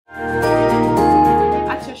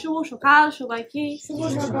সকাল সবাইকে। শুভ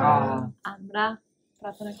সকাল। আমরা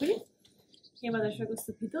প্রার্থনা করি। আমাদের স্বর্গস্থ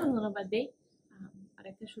পিতা, ধন্যবাদ দেই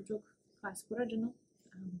আরেকটা সুযোগ ক্লাস করার জন্য।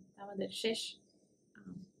 আমাদের শেষ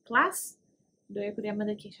ক্লাস, দয়া করে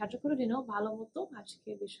আমাদেরকে সাহায্য করে যেন ভালো মতো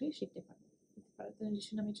আজকের বিষয়ে শিখতে পারি।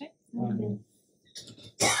 যিশুর নামে চাই।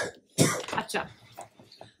 আচ্ছা,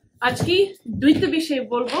 আজকে দুইটা বিষয়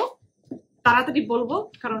বলবো, তাড়াতাড়ি বলবো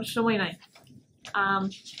কারণ সময় নাই।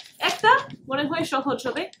 একটা মনে হয় সহজ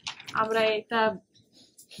হবে, আমরা এটা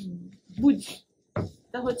বুঝি।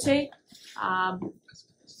 তা হচ্ছে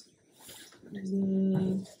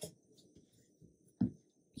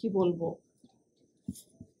কি বলবো,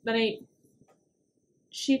 মানে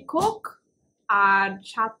শিক্ষক আর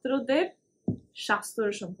ছাত্রদের শাস্ত্র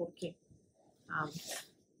সম্পর্কে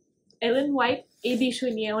এলেন হোয়াইট এই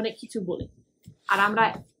বিষয় নিয়ে অনেক কিছু বলে, আর আমরা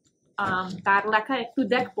তার লেখা একটু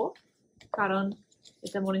দেখবো কারণ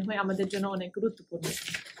এটা মনে হয় আমাদের জন্য অনেক গুরুত্বপূর্ণ।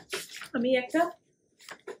 আমি একটা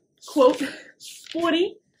কোট পড়ি,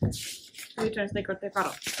 তুমি ট্রান্সলেট করতে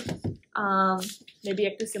পারো, মেবি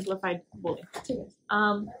একটু সিম্পলিফাইড বলি।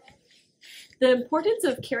 The importance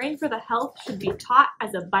of caring for the health should be taught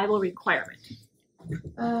as a Bible requirement.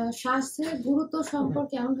 স্বাস্থ্যের গুরুত্ব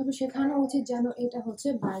সম্পর্কে এমন ভাবে শেখানো উচিত যেন এটা হচ্ছে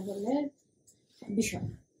বাইবেলের বিষয়।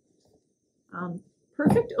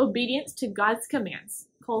 Perfect obedience to God's commands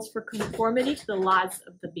calls for conformity to the laws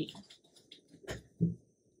of the being.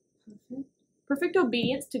 Perfect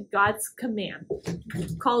obedience to God's command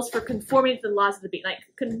calls for conformity to the laws of the being. Like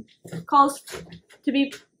calls to be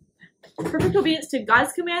perfect obedience to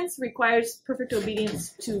God's commands requires perfect obedience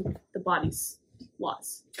to the body's laws.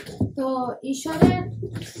 তো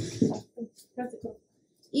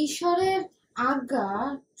ঈশ্বরের আজ্ঞা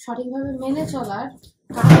সঠিকভাবে মেনে চলার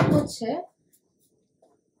কারণ হচ্ছে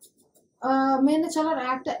মেনে চলার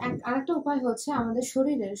আরেকটা উপায় হচ্ছে আমাদের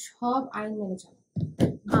শরীরের সব আইন মেনে চলা।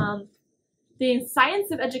 The science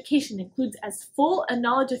of education includes as full a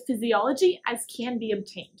knowledge of physiology as can be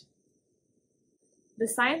obtained. The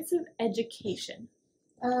science of education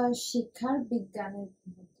শিক্ষার বিজ্ঞানের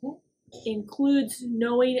মধ্যে includes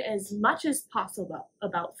knowing as much as possible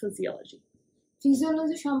about physiology.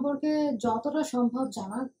 Physiology সম্পর্কে যতটা সম্ভব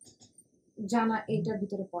জানা এটার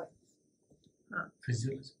ভিতরে পড়ে।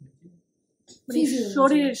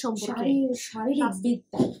 শরীরের সম্পর্কে শারীরিক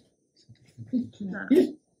বিদ্যা।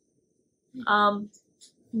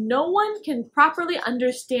 No one can properly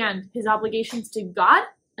understand his obligations to God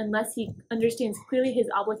unless he understands clearly his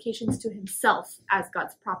obligations to himself as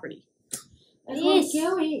God's property.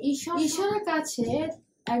 কেউ ঈশ্বরের কাছে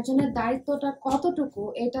একজনের দায়িত্বটা কতটুকু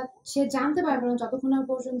এটা সে জানতে পারবে না যতক্ষণ না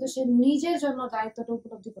পর্যন্ত সে নিজের জন্য দায়িত্বটা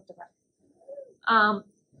উপলব্ধি করতে পারে।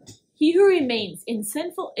 He who remains in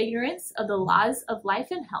sinful ignorance of the laws of life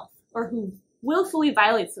and health, or who willfully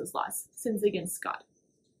violates those laws, sins against God.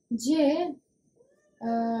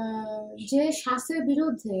 যে শাস্ত্রের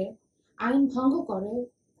বিরুদ্ধে আইন ভঙ্গ করে,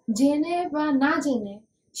 জেনে বা না জেনে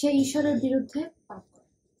সে ঈশ্বরের বিরুদ্ধে পাপ করে।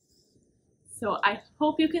 So I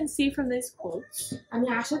hope you can see from this quote, আমি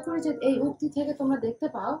আশা করি যে এই উক্তি থেকে তোমরা দেখতে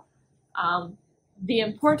পাও the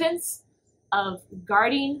importance of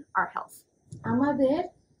guarding our health. আমাদের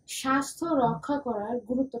স্বাস্থ্য রক্ষা করার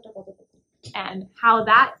গুরুত্বটা কতটুকু, and how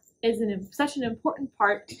that is such an important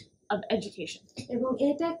part of education. এবং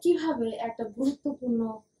এটা কিভাবে একটা গুরুত্বপূর্ণ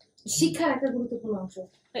শিক্ষার একটা গুরুত্বপূর্ণ অংশ।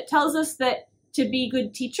 It tells us that to be good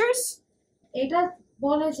teachers, এটা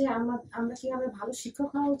বলে যে আমরা কিভাবে ভালো শিক্ষক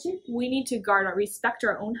হওয়া উচিত। we need to guard or respect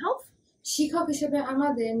our own health. শিক্ষক হিসেবে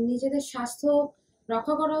আমাদের নিজেদের স্বাস্থ্য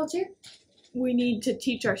রক্ষা করা উচিত। We need to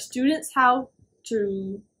teach our students how to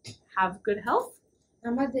have good health.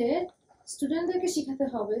 আমাদের স্টুডেন্টদেরকে শেখাতে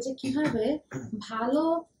হবে যে কিভাবে ভালো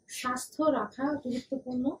স্বাস্থ্য রাখা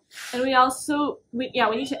গুরুত্বপূর্ণ। And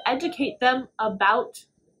we need to educate them about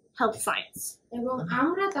health science. এবং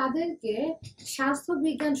আমরা তাদেরকে স্বাস্থ্য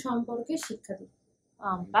বিজ্ঞান সম্পর্কে শিক্ষা দিই।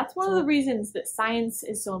 That's one of the reasons that science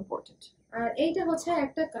is so important. আর এইটা হচ্ছে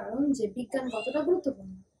একটা কারণ যে বিজ্ঞান কতটা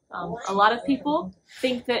গুরুত্বপূর্ণ। A lot of people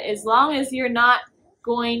think that as long as you're not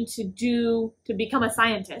going to become a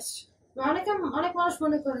scientist, অনেক মানুষ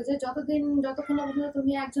মনে করে যে যতক্ষণ পর্যন্ত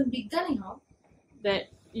তুমি একজন বিজ্ঞানী হও, that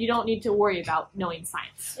you don't need to worry about knowing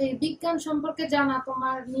science. এই বিজ্ঞান সম্পর্কে জানা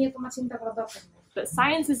তোমার চিন্তা করা দরকার নেই। But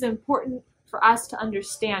science is important for us to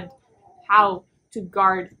understand how to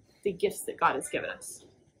guard the gifts that God has given us.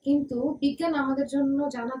 কিন্তু বিজ্ঞান আমাদের জন্য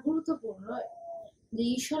জানা গুরুত্বপূর্ণ যে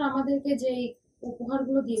ঈশ্বর আমাদেরকে যে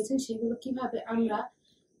উপহারগুলো দিয়েছেন সেগুলো কিভাবে আমরা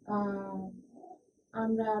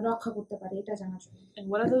রক্ষা করতে পারি এটা জানার জন্য। And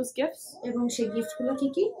what are those gifts? এবং সেই গিফটগুলো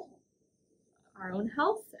কি? Our own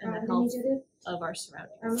health and the health of our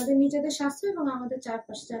surroundings. আমাদের নিজেদের স্বাস্থ্য এবং আমাদের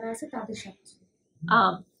চারপাশে যারা আছে তাদের স্বাস্থ্য।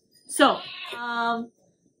 সো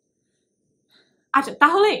আচ্ছা,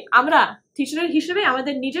 তাহলে আমরা টিচারের হিসেবে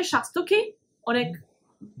আমাদের নিজের স্বাস্থ্যকে অনেক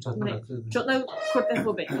মানে যত্ন করতে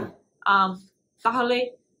হবে। তাহলে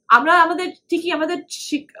আমরা আমাদের ঠিকই আমাদের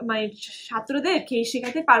মানে ছাত্রদেরকে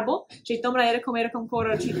শেখাতে পারবো যে তোমরা এরকম এরকম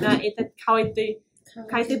করা উচিত না, এটা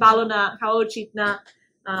খাইতে ভালো না, খাওয়া উচিত না,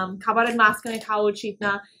 খাবারের মাঝখানে খাওয়া উচিত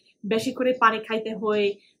না, বেশি করে পানি খাইতে হয়,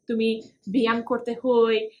 তুমি ব্যায়াম করতে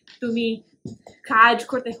হয়, তুমি কাজ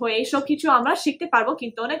করতে হয়, এইসব কিছু আমরা শিখতে পারবো।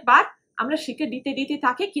 কিন্তু অনেকবার আমরা শিখে দিতে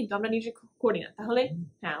থাকি কিন্তু আমরা নিজে করি না। তাহলে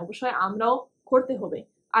হ্যাঁ, অবশ্যই আমরাও করতে হবে।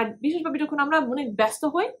 আর বিশেষভাবে যখন আমরা মনে ব্যস্ত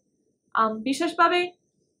হই, বিশেষভাবে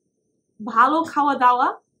ভালো খাওয়া দাওয়া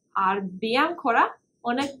আর ব্যায়াম করা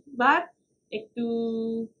অনেকবার একটু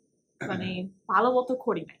মানে ভালো মতো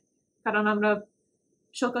করি না, কারণ আমরা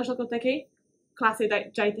সকাল সকাল থেকে ক্লাসে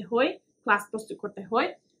যাইতে হয়, ক্লাস প্রস্তুত করতে হয়,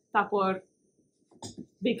 তারপর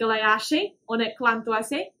বিকেলে আসে অনেক ক্লান্ত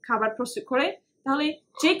আছে, খাবার প্রস্তুত করে। তাহলে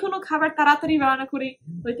যে কোনো খাবার তাড়াতাড়ি রান্না করে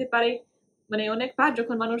হইতে পারে। মানে অনেকবার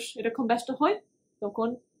যখন মানুষ এরকম ব্যস্ত হয় তখন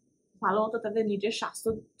ভালো মতো তাদের নিজের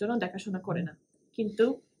স্বাস্থ্যের জন্য দেখাশোনা করে না। কিন্তু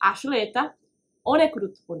আসলে এটা অনেক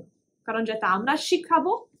গুরুত্বপূর্ণ, কারণ যেটা আমরা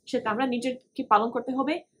শিখাবো সেটা আমরা নিজেকে পালন করতে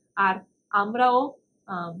হবে। আর আমরাও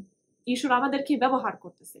ঈশ্বর আমাদেরকে ব্যবহার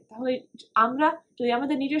করতেছে। তাহলে আমরা যদি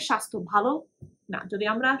আমাদের নিজের স্বাস্থ্য ভালো না, যদি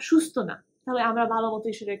আমরা সুস্থ না, তাহলে আমরা ভালো মতো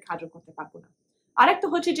ঈশ্বরের কাজও করতে পারবো না। আরেকটা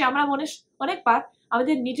হচ্ছে যে আমরা অনেকবার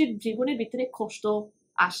আমাদের নিজের জীবনের ভিতরে কষ্ট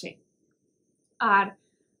আসে, আর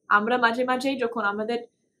আমরা মাঝে মাঝে যখন আমাদের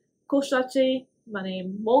কষ্ট আছে, মানে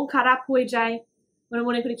মন খারাপ হয়ে যায়, মানে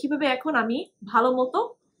মনে করি কিভাবে এখন আমি ভালো মতো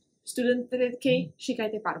স্টুডেন্টদেরকে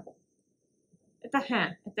শিখাইতে পারবো। এটা হ্যাঁ,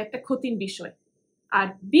 এটা একটা কঠিন বিষয়। আর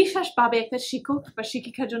বিশেষ ভাবে একটা শিক্ষক বা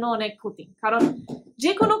শিক্ষিকার জন্য অনেক কঠিন, কারণ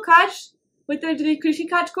যে কোনো কাজ হইতে যদি কৃষি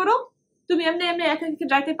কাজ করো, তুমি এমনি এমনি একা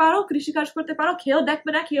যাইতে পারো, কৃষি কাজ করতে পারো, কেউ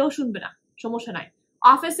দেখবে না, কেউ শুনবে না, সমস্যা নাই।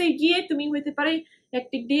 অফিসে গিয়ে তুমি হইতে পারে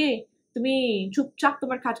একটিক দিয়ে তুমি চুপচাপ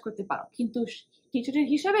তোমার কাজ করতে পারো, কিন্তু টিচারের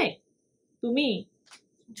হিসাবে তুমি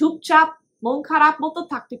চুপচাপ মন খারাপ মতো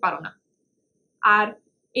থাকতে পারো না। আর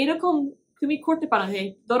এরকম তুমি করতে পারো যে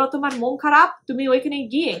ধরো তোমার মন খারাপ, তুমি ওইখানে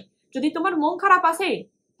গিয়ে যদি তোমার মন খারাপ আছে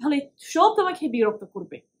তাহলে সব তোমাকে বিরক্ত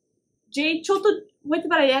করবে। যে ছোট হইতে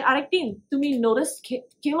পারে আরেকদিন তুমি নোটিস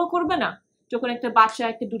কেউ করবে না যখন একটা বাচ্চা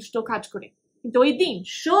একটা দুষ্ট কাজ করে, কিন্তু ওই দিন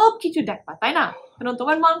সব কিছু দেখবা, তাই না? কারণ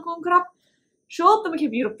তোমার মন খারাপ, সব তোমাকে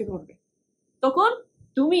বিরক্ত করবে। তখন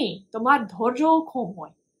তোমার ধৈর্য কম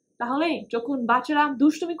হয়। তাহলে যখন বাচ্চারা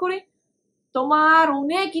দুষ্টুমি করে, তোমার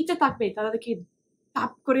অনেক ইচ্ছে থাকবে তাদেরকে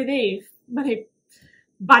তাপ করে দেয়, মানে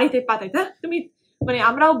বাড়িতে পাঠায়, তা তুমি মানে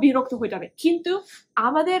আমরাও বিরক্ত হয়ে যাবে। কিন্তু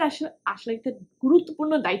আমাদের আসলে একটা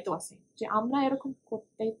গুরুত্বপূর্ণ দায়িত্ব আছে যে আমরা এরকম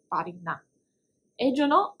করতে পারি না। এই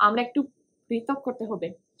জন্য আমরা একটু পৃথক করতে হবে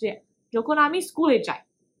যে যখন আমি স্কুলে যাই,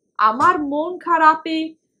 আমার মন খারাপে,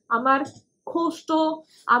 আমার কষ্ট,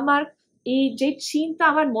 আমার এই যে চিন্তা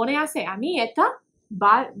আমার মনে আছে, আমি এটা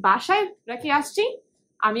বাসায় রেখে আসছি।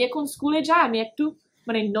 আমি এখন স্কুলে যাই, আমি একটু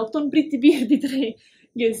মানে নতুন পৃথিবীর ভিতরে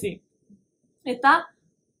গেছি। এটা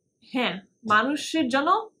হ্যাঁ মানুষের জন্য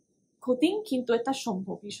কঠিন, কিন্তু এটা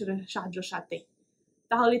সম্ভব ঈশ্বরের সাহায্যের সাথে।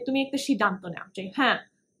 তাহলে তুমি একটা সিদ্ধান্ত নাও যে হ্যাঁ,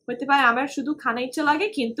 হতে পারে আমার শুধু খানা ইচ্ছে লাগে,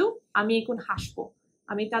 কিন্তু আমি এখন হাসবো,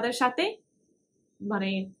 আমি তাদের সাথে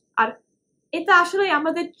মানে। আর এটা আসলে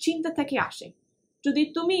আমাদের চিন্তা থেকে আসে। যদি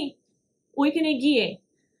তুমি ওইখানে গিয়ে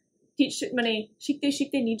মানে শিখতে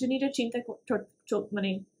শিখতে নিজের চিন্তা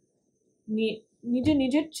মানে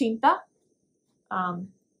নিজের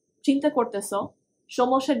চিন্তা করতেছ,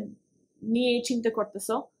 সমস্যা নিয়ে চিন্তা করতেছ,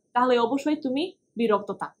 তাহলে অবশ্যই তুমি বিরক্ত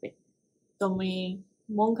থাকবে, তুমি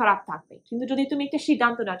মন খারাপ থাকবে। কিন্তু যদি তুমি একটা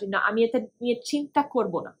সিদ্ধান্ত নাও যে না, আমি এটা নিয়ে চিন্তা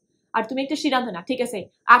করব না, আর তুমি একটা সিদ্ধান্ত না, ঠিক আছে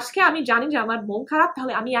আজকে আমি জানি যে আমার মন খারাপ,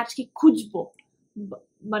 তাহলে আমি আজকে খুঁজবো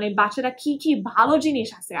মানে বাচ্চারা কি কি ভালো জিনিস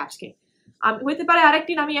আছে আজকে। আমি হইতে পারে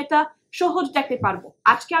আরেকদিন আমি এটা সহজ দেখতে পারবো,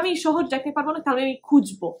 আজকে আমি সহজ দেখতে পারবো না, তাহলে আমি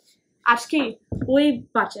খুঁজবো আজকে ওই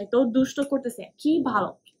বাচ্চা তো দুষ্ট করতেছে, কি ভালো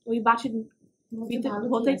ওই বাচ্চার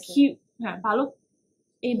মধ্যে কি, হ্যাঁ ভালো,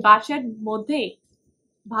 এই বাচ্চার মধ্যে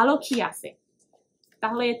ভালো কি আছে,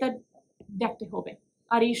 তাহলে এটা দেখতে হবে।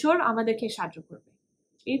 আর ঈশ্বর আমাদেরকে সাহায্য করবে।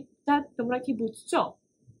 এটা তোমরা কি বুঝছো?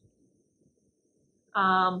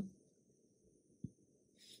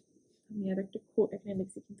 আমি আর একটা এখানে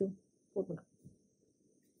লিখছি কিন্তু করবো না,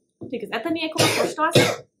 ঠিক আছে? এটা নিয়ে কোনো প্রশ্ন আছে?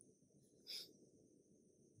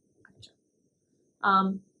 আচ্ছা,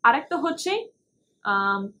 আরেকটা হচ্ছে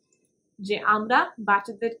যে আমরা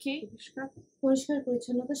বাচ্চাদেরকে পরিষ্কার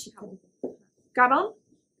পরিচ্ছন্নতা শিক্ষা দেব, কারণ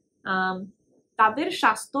তাদের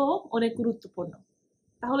স্বাস্থ্য অনেক গুরুত্বপূর্ণ।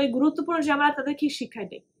 তাহলে গুরুত্বপূর্ণ যে আমরা তাদেরকে শিক্ষাই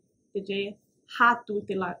দেই যে হাত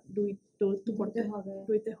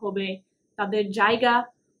ধুইতে হবে, তাদের জায়গা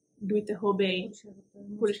ধুইতে হবে,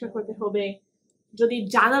 পরিষ্কার করতে হবে। যদি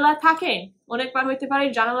জানালা থাকে, অনেকবার হইতে পারে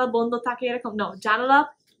জানালা বন্ধ থাকে, এরকম না, জানালা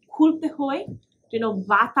খুলতে হয় যেন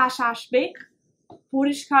বাতাস আসবে,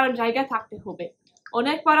 পরিষ্কার জায়গা থাকতে হবে।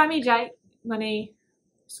 অনেকবার আমি যাই মানে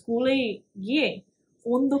স্কুলে গিয়ে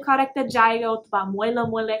অন্ধকার একটা জায়গা অথবা ময়লা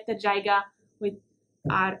ময়লা একটা জায়গা,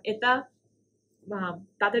 আর এটা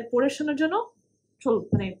তাদের পড়াশোনার জন্য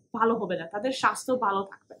মানে ভালো হবে না, তাদের স্বাস্থ্য ভালো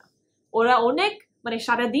থাকবে না। ওরা অনেক মানে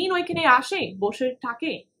সারাদিন ওইখানে আসে, বসে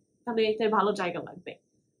থাকে, তাহলে এতে ভালো জায়গা লাগবে।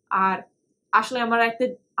 আর আসলে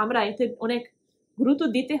আমরা এতে অনেক গুরুত্ব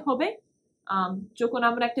দিতে হবে যখন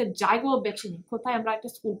আমরা একটা জায়গা বেছে নিই, কোথায় আমরা একটা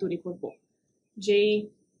স্কুল তৈরি করবো। যে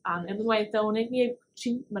এটা অনেক নিয়ে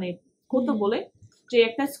মানে কথা বলে যে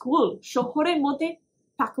একটা স্কুল শহরের মধ্যে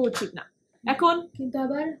থাকা উচিত না। এখন কিন্তু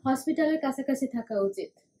আবার হসপিটালের কাছাকাছি থাকা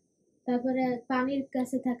উচিত, তারপরে পানির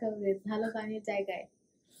কাছে থাকা উচিত, ভালো পানির জায়গায়,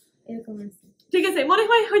 এরকম আছে। ঠিক আছে, মনে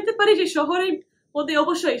হইতে পারে যে শহরের মধ্যে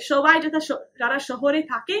অবশ্যই সবাই যারা শহরে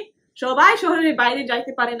থাকে সবাই শহরের বাইরে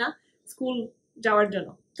যাইতে পারে না স্কুল যাওয়ার জন্য,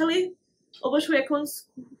 তাহলে অবশ্যই এখন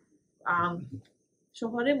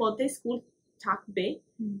শহরের মধ্যে স্কুল থাকবে,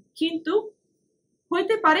 কিন্তু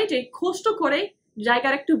হইতে পারে যে কষ্ট করে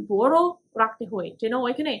জায়গার একটু বড় রাখতে হয়, যেন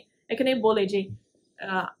এখানে বলে যে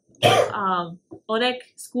অনেক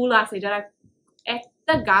স্কুল আছে যারা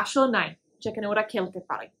একটা গাছও নাই যেখানে ওরা খেলতে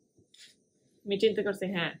পারে। আমি চিন্তা করছি,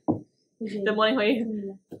 হ্যাঁ মনে হয়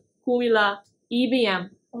কুমিল্লা EBM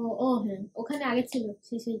হ্যাঁ, ওখানে আগে ছিল,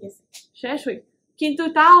 শেষ হয়ে গেছে। শেষ হই, কিন্তু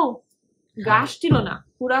তাও গাছ ছিল না,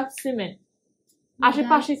 পুরা সিমেন্ট।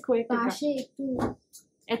 আশেপাশে পাশে একটু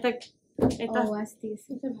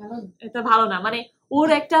এটা ভালো না, মানে ওর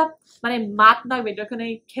একটা মানে মাঠ লাগবে যেখানে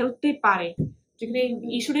খেলতে পারে, যেখানে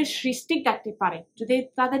ঈশ্বরের সৃষ্টি দেখতে পারে, যদি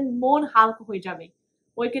তাদের মন হালকা হয়ে যাবে।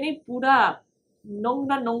 ওইখানে পুরা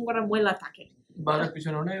নোংরা নোংরা ময়লা থাকে। বাড়ির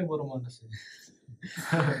পিছনে অনেক বড় মাঠ আছে।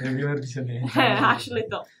 হ্যাঁ আসলে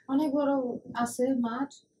তো অনেক বড় আছে মাঠ,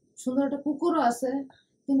 সুন্দর একটা পুকুরও আছে,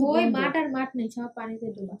 কিন্তু ওই মাঠ আর মাঠ নেই, সব পানিতে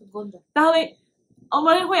ডোবা, গন্ধ। তাহলে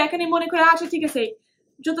আমার এখানে মনে করে আচ্ছা ঠিক আছে,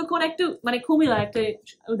 যতক্ষণ একটু মানে কুমিল্লা একটা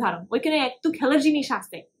উদাহরণ, ওইখানে একটু খেলার জিনিস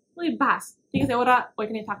আসতে ওই বাস, ঠিক আছে, ওরা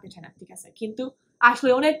ওইখানে থাকতে চায় না, ঠিক আছে, কিন্তু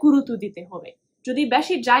আসলে অনেক গুরুত্ব দিতে হবে। যদি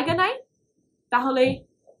বেশি জায়গা নাই তাহলে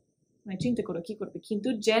মানে চিন্তা করো কি করবে, কিন্তু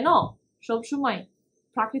যেন সবসময়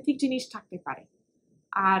প্রাকৃতিক জিনিস থাকতে পারে।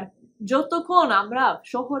 আর যতক্ষণ আমরা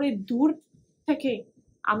শহরের দূর থেকে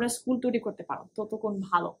আমরা স্কুল তৈরি করতে পারো ততক্ষণ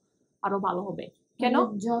আরো ভালো হবে। কেন?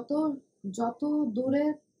 যত দূরে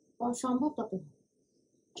সম্ভব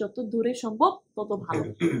যত দূরে সম্ভব তত ভালো।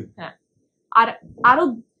 হ্যাঁ, আর আরো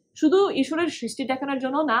শুধু ঈশ্বরের সৃষ্টি দেখানোর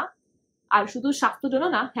জন্য না, আর শুধু স্বাস্থ্যের জন্য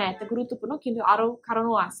না, হ্যাঁ এটা গুরুত্বপূর্ণ, কিন্তু আরো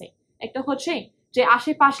কারণও আছে। একটা হচ্ছে যে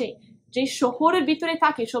আশেপাশে যে শহরের ভিতরে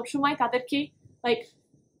থাকে সবসময় তাদেরকে like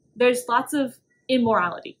there's lots of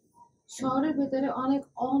immorality, শহরের ভিতরে অনেক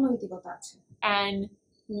অনৈতিকতা আছে, and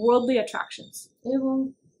worldly attractions, এবং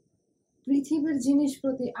পৃথিবীর জিনিস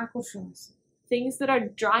প্রতি আকর্ষণ আছে, things that are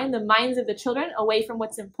drawing the minds of the children away from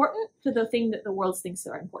what's important to the thing that the world thinks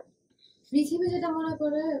are important. পৃথিবী যেটা মনে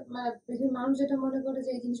করে, পৃথিবীর মানুষ যেটা মনে করে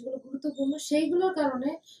যে এই জিনিসগুলো গুরুত্বপূর্ণ, সেইগুলোর কারণে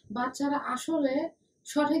বাচ্চারা আসলে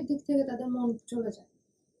সঠিক দিক থেকে তাদের মন চলে যায়।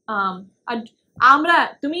 আর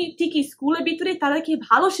তুমি ঠিকই স্কুলের ভিতরে তাদেরকে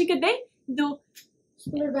ভালো শিখে দেয়, কিন্তু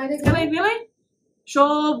স্কুলের বাইরে গেলে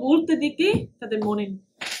সব উল্টে দিকে তাদের মনে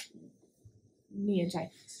নিয়ে যায়।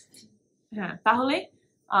 হ্যাঁ, তাহলে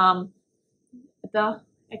এটা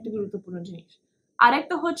একটা গুরুত্বপূর্ণ জিনিস। আর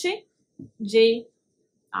একটা হচ্ছে যে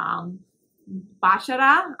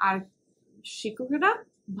বাচ্চারা আর শিক্ষকেরা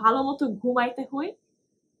ভালো মতো ঘুমাইতে হয়,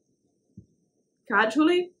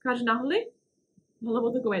 কাজ না হলে ভালো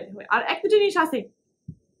মতো ঘুমাইতে হয়। আর একটা জিনিস আছে,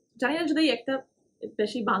 জানি না যদি একটা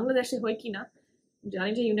বেশি বাংলাদেশে হয় কিনা,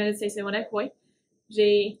 জানি যে ইউনাইটেড স্টেটসে অনেক হয়, যে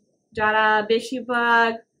যারা বেশিরভাগ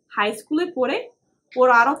হাই স্কুলে পড়ে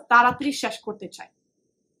ওরা আরো তাড়াতাড়ি শেষ করতে চায়,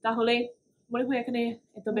 তাহলে মনে হয় এখানে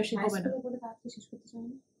এত বেশি হবে না।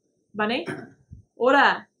 মানে ওরা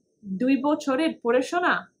 2 বছরের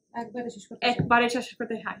পড়াশোনা একবারে শেষ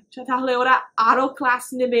করতে হয়, তাহলে ওরা আরো ক্লাস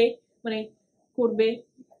নেবে, মানে করবে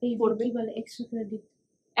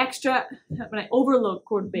এক্সট্রা মানে ওভারলোড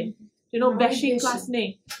করবে, বেশি ক্লাস নেই।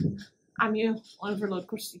 আমিও ওভারলোড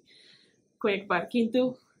করছি কয়েকবার, কিন্তু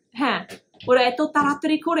হ্যাঁ ওরা এত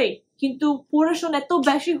তাড়াতাড়ি করে, কিন্তু পড়াশোনা এত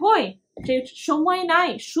বেশি হয় যে সময় নাই,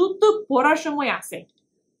 শুধু পড়ার সময় আছে,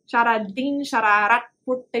 সারা দিন সারা রাত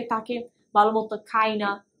পড়তে থাকে, ভালো মতো খাই না,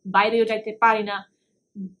 বাইরেও যাইতে পারি না,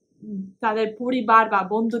 তাদের পরিবার বা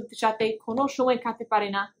বন্ধুদের সাথে কোনো সময় কাটাতে পারে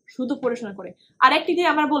না, শুধু পড়াশোনা করে। আর একটি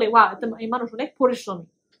দিয়ে আমরা বলি ওয়া এই মানুষ অনেক পরিশ্রমী,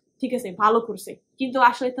 ঠিক আছে, ভালো করছে, কিন্তু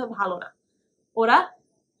আসলে তো ভালো না। ওরা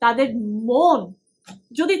তাদের মন,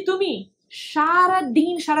 যদি তুমি সারা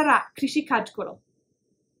দিন সারা রাত কৃষি কাজ করো,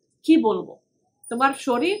 কি বলবো, তোমার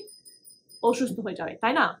শরীর অসুস্থ হয়ে যাবে,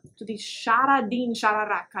 তাই না? যদি সারা দিন সারা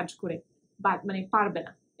রাত কাজ করে মানে পারবে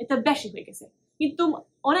না, এটা বেশি হয়ে গেছে। কিন্তু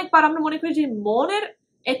অনেকবার আমরা মনে করি যে মনের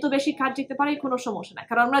এত বেশি কাজ দিতে পারে কোনো সমস্যা না,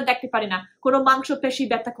 কারণ আমরা দেখতে পারি না, কোনো মাংস পেশি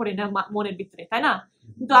ব্যথা করে না মনের ভিতরে, তাই না?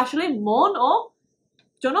 কিন্তু আসলে মন ও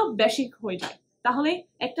জন্য বেশি হয়ে যায়। তাহলে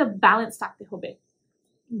একটা ব্যালেন্স থাকতে হবে।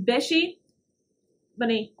 বেশি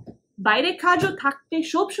মানে বাইরে কাজও থাকতে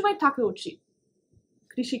সবসময় থাকা উচিত,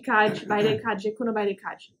 কৃষিকাজ, বাইরের কাজ, যে কোনো বাইরের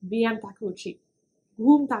কাজ, ব্যায়াম থাকা উচিত,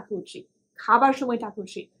 ঘুম থাকা উচিত, খাবার সময় থাকা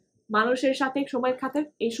উচিত, মানুষের সাথে সময় কাটাতে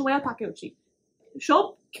এই সময়ও থাকা উচিত। সব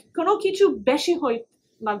কোনো কিছু বেশি হয়ে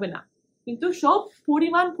লাগবে না, কিন্তু সব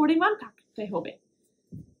পরিমাণ থাকতে হবে।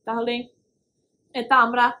 তাহলে এটা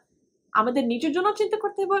আমরা আমাদের নিজের জন্য চিন্তা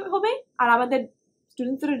করতে হবে, আর আমাদের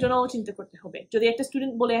স্টুডেন্টদের জন্য চিন্তা করতে হবে। যদি একটা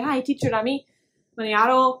স্টুডেন্ট বলে হ্যাঁ টিচার আমি মানে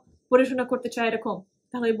আরো পড়াশোনা করতে চাই এরকম,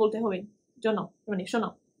 তাহলে বলতে হবে মানে শোনো,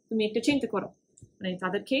 তুমি একটা চিন্তা করো, মানে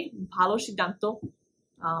তাদেরকে ভালো সিদ্ধান্ত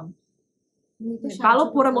ভালো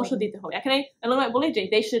পরামর্শ দিতে হবে। এখানে বলে যে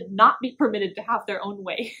they should not be permitted to have their own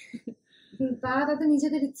way. তারা তাদের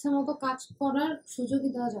নিজেদের ইচ্ছা মতো কাজ করার সুযোগই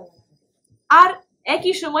দেওয়া যাবে না। আর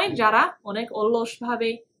একই সময় যারা অনেক অলস ভাবে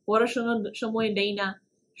পড়াশোনার সময় দেয় না,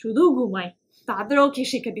 শুধু ঘুমায়, তাদেরও কি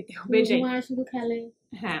শিক্ষা দিতে হবে যে শুধু খেলে,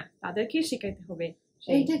 হ্যাঁ তাদেরকে শিখাইতে হবে।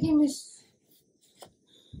 এইটা কি মিস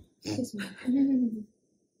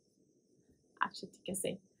আচ্ছা ঠিক আছে,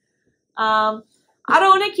 আরো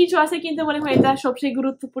অনেক কিছু আছে, কিন্তু মনে হয় এটা সবচেয়ে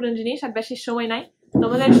গুরুত্বপূর্ণ জিনিস, আর বেশি সময় নাই।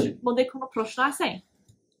 তোমাদের মধ্যে কোনো প্রশ্ন আছে?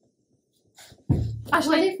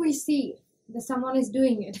 What if we see that someone is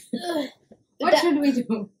doing it? What should we do?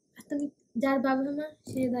 তুমি যার বাবা মা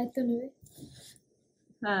সে দায়িত্ব নেবে,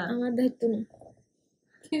 হ্যাঁ আমার দায়িত্ব না,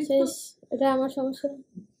 শেষ। এটা আমার সমস্যা।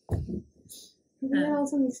 We are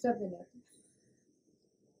also mixed up in it.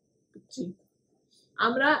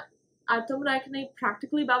 আমরা আর তোমরা এখানে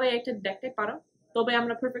প্র্যাকটিক্যালি ভাবে একটা দেখতে পারো, তবে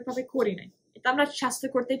আমরা পারফেক্ট ভাবে করি নাই। এটা আমরা শাস্তি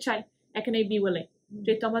করতে চাই এখানে বিওলে,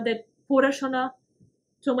 যে তোমাদের পড়াশোনা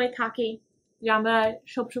সময় থাকে, যে আমরা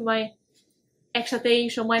সব সময় একসাথেই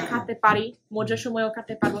সময় কাটাতে পারি, মজার সময়ও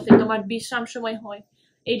কাটাতে পারবো, তোমার বিশ্রাম সময় হয়।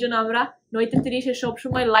 এই জন্য আমরা 9:30 সব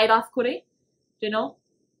সময় লাইট অফ করে যেন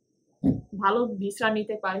ভালো বিশ্রাম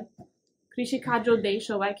নিতে পারে। কৃষি কাজও দেই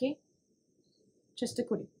সবাইকে, চেষ্টা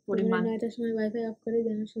করি পরিমাণ। 9টার সময় ওয়াইফাই অফ করে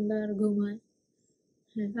যেন সুন্দর ঘুম হয়।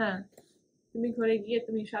 হ্যাঁ তুমি ঘরে গিয়ে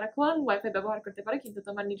তুমি সারাক্ষণ ওয়াইফাই ব্যবহার করতে পারো, কিন্তু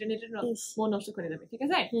তোমার নিজের মন নষ্ট করে দেবে, ঠিক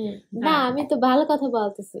আছে? না আমি তো ভালো কথা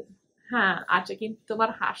বলতেছি। হ্যাঁ আচ্ছা, কিন্তু তোমার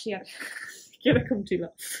হাসি আর কিরকম ছিল।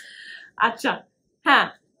 আচ্ছা হ্যাঁ,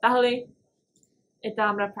 তাহলে এটা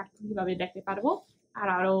আমরা প্র্যাকটিক্যালি ভাবে দেখতে পারবো, আর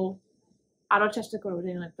আরো চেষ্টা করবো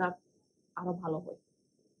যেন এটা আরো ভালো হয়।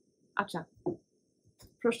 আচ্ছা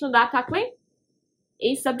প্রশ্ন না থাকলে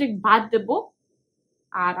এই সাবজেক্ট বাদ দেব,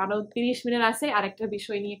 আর আরো 30 মিনিট আছে আর একটা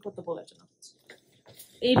বিষয় নিয়ে কথা বলার জন্য।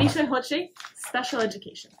 এই বিষয় হচ্ছে স্পেশাল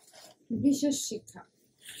এডুকেশন, বিশেষ শিক্ষা।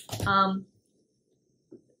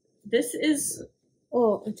 This is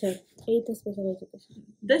special education.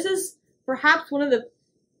 This is perhaps one of the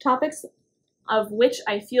topics of which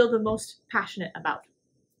I feel the most passionate about.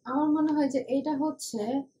 আমার মনে হয় যে এটা হচ্ছে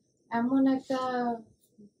এমন একটা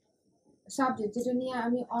সাবজেক্ট যেটা নিয়ে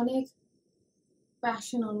আমি অনেক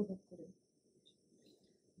প্যাশন অনুভব করি।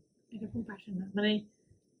 এরকম প্যাশন না,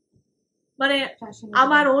 মানে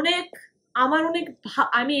আমার অনেক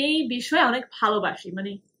আমি এই বিষয়ে অনেক ভালোবাসি,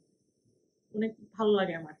 মানে অনেক ভালো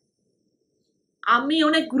লাগে আমার, আমি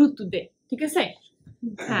অনেক গুরুত্ব দেই, ঠিক আছে?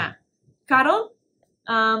 হ্যাঁ কারণ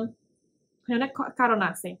অনেক কারণ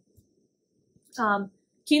আছে,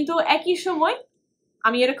 কিন্তু একই সময়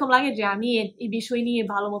আমি এরকম লাগে যে আমি এই বিষয় নিয়ে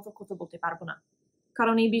ভালো মতো কথা বলতে পারবো না,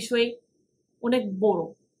 কারণ এই বিষয় অনেক বড়,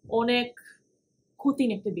 অনেক কঠিন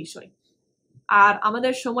একটা বিষয়, আর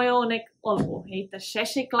আমাদের সময়ও অনেক অল্প। এইটা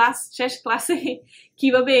শেষ ক্লাসে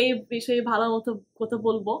কিভাবে এই বিষয়ে ভালো মতো কথা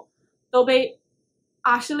বলবো। তবে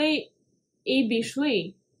আসলে এই বিষয়ে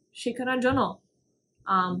শেখানোর জন্য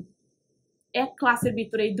এক ক্লাসের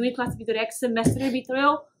ভিতরে, 2 ক্লাসের ভিতরে, এক সেমেস্টারের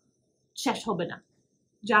ভিতরেও শেষ হবে না।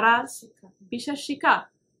 যারা বিশেষ শিক্ষা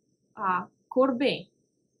করবে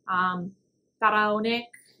তারা অনেক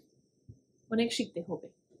অনেক শিখতে হবে।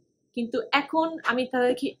 কিন্তু এখন আমি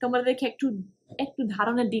তোমাদেরকে একটু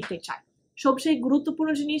ধারণা দিতে চাই, সবচেয়ে গুরুত্বপূর্ণ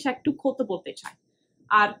জিনিস একটু কথা বলতে চাই।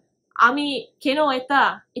 আর আমি কেন এটা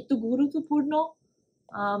একটু গুরুত্বপূর্ণ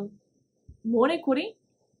মনে করি,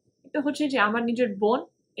 এটা হচ্ছে যে আমার নিজের বোন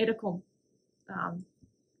এরকম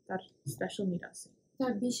তার স্পেশাল নিড আছে,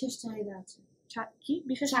 তার বিশেষ চাহিদা আছে, কি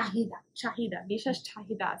বিশেষ চাহিদা চাহিদা, বিশেষ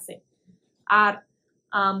চাহিদা আছে। আর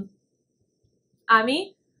আমি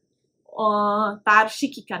তার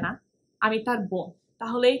শিক্ষিকা না, আমি তার বোন।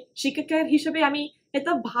 তাহলে শিক্ষিকার হিসেবে আমি এত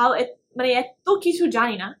ভালো মানে এত কিছু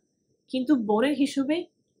জানি না, কিন্তু বোনের হিসেবে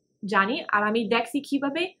জানি। আর আমি দেখছি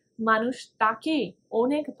কিভাবে মানুষ তাকে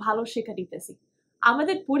অনেক ভালো শেখা দিতেছি।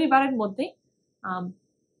 আমাদের পরিবারের মধ্যে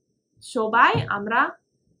সবাই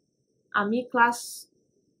আমি ক্লাস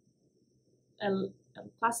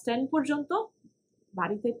 10 পর্যন্ত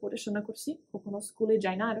বাড়িতে পড়াশোনা করছি, কখনো স্কুলে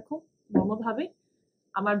যাই না এরকম নর্মালভাবে।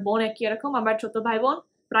 আমার বোন একই এরকম, আমার ছোট ভাই বোন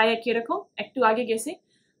প্রায় একই এরকম, একটু আগে গেছে।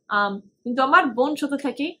 কিন্তু আমার বোন ছোট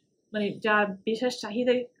থেকে মানে যার বিশেষ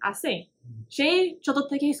চাহিদা আছে সেই ছোট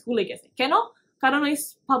থেকে স্কুলে গেছে। কেন? কারণ ওই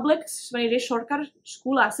পাবলিক মানে যে সরকার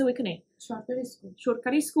স্কুল আছে ওইখানে,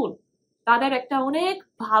 সরকারি স্কুল, তাদের একটা অনেক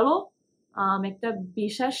ভালো একটা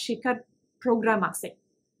বিশেষ শিক্ষার প্রোগ্রাম আছে।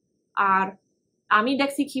 আর আমি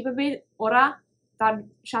দেখছি কিভাবে ওরা তার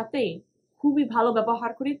সাথে খুবই ভালো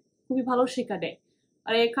ব্যবহার করে, খুবই ভালো শিক্ষা দেয়।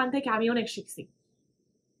 আর এখান থেকে আমি অনেক শিখছি।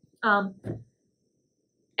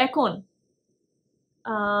 এখন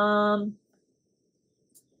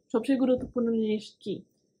সবচেয়ে গুরুত্বপূর্ণ জিনিস কি?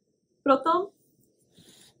 প্রথম,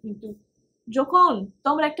 যখন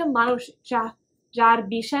তোমরা একটা মানুষ যার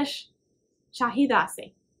বিশেষ চাহিদা আছে,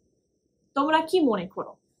 তোমরা কি মনে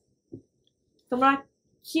করো? তোমার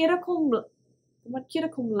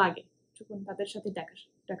কিরকম লাগে যখন তাদের সাথে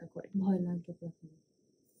দেখা করে? ভয় লাগে,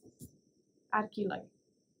 আর কি লাগে?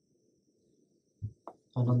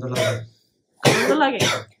 আনন্দ লাগে, আনন্দ লাগে,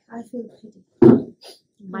 I feel pity.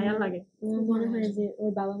 মায়া লাগে। আমার মনে হয় যে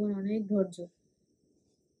ওর বাবা মার অনেক ধৈর্য।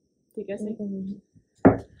 ঠিক আছে,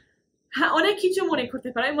 হ্যাঁ, অনেক কিছু মনে করতে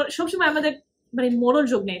পারে। সবসময় আমাদের মানে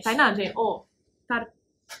মনোযোগ নেই, তাই না? যে ও তার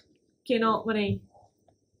কেন মানে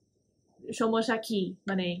সমস্যা কি,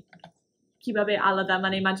 মানে কিভাবে আলাদা,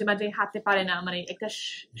 মানে মাঝে মাঝে হাঁটতে পারে না, মানে একটা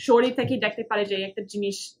শরীর থেকে দেখতে পারে যে একটা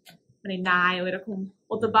জিনিস মানে নাই এরকম,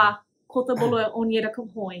 অথবা কথা বলো উনি এরকম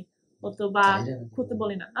হয়, অথবা কথা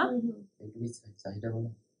বলে না। চাহিদা বলে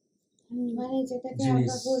মানে যেটাকে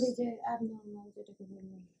আমরা বলি যে abnormal, যেটাকে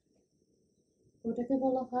বললাম ওটাকে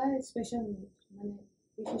বলা হয় স্পেশাল নিড, মানে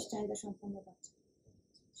বিশেষ চাহিদা সম্পন্ন বাচ্চা,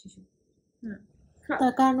 শিশু।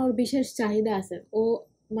 তার কারণ ওর বিশেষ চাহিদা আছে, ও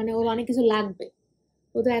মানে ওর অনেক কিছু লাগবে,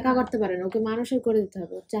 ও তো একা করতে পারে না, ওকে মানুষের করে দিতে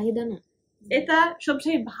হবে, ওর চাহিদা না। এটা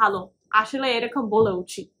সবচেয়ে ভালো, আসলে এরকম বলা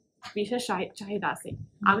উচিত, বিশেষ চাহিদা আছে।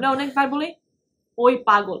 আমরা অনেকবার বলি ওই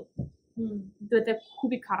পাগল, কিন্তু এটা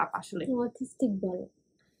খুবই খারাপ আসলে। অটিস্টিক বলে।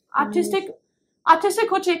 অটিস্টিক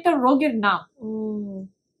হচ্ছে একটা রোগের নাম।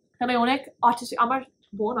 তবে অনেক অটিস্টিক, আমার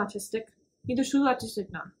বোন অটিস্টিক, কিন্তু শুধু অটিস্টিক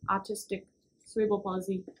না, অটিস্টিক, cerebral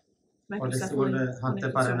palsy, হাঁটতে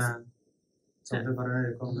পারে না, চলতে পারে না,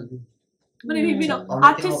 এরকম নাকি? মানে বিভিন্ন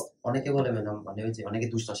অনেকে বলে ম্যাডাম, মানে ওই যে অনেকে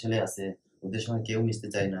দুষ্ট ছেলে আছে, ওদের সঙ্গে কেউ মিশতে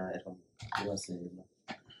চায় না, এরকম আছে।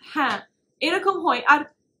 হ্যাঁ, এরকম হয়। আর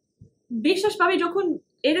বিশেষভাবে যখন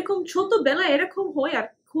এরকম ছোটবেলায় এরকম হয়, আর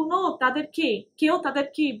কেউ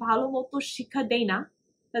তাদেরকে ভালো মতো শিক্ষা দেয় না,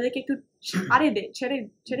 তাদেরকে একটু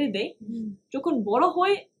ছেড়ে দেয়, যখন বড়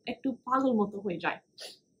হয় একটু পাগল মতো হয়ে যায়।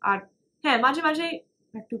 আর হ্যাঁ, মাঝে মাঝে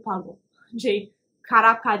একটু পাগল, যে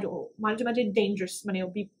খারাপ কাজ, মাঝে মাঝে ডেঞ্জারাস, মানে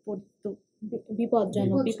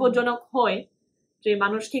বিপজ্জনক হয়, যে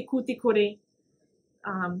মানুষকে ক্ষতি করে।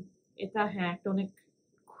 এটা হ্যাঁ একটা অনেক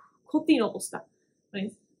ক্ষতির অবস্থা, মানে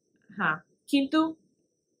হ্যাঁ। কিন্তু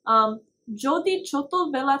যদি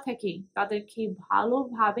ছোটবেলা থেকে তাদেরকে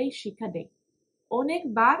ভালোভাবে শিক্ষা দেয়,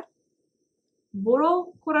 অনেকবার বড়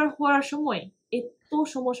হওয়ার সময় এত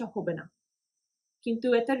সমস্যা হবে না। কিন্তু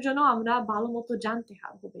এটার জন্য আমরা ভালো মতো জানতে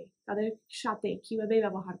হবে তাদের সাথে কিভাবে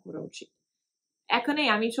ব্যবহার করা উচিত। এখানে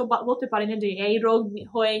আমি সব বলতে পারি না যে এই রোগ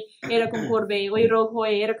হয় এরকম করবে, ওই রোগ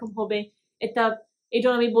হয় এরকম হবে। এই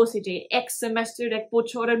জন্য আমি বলছি যে এক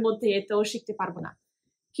বছরের মধ্যে এটাও শিখতে পারবো না।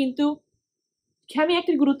 কিন্তু আমি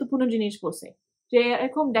একটা গুরুত্বপূর্ণ জিনিস বলছি, যে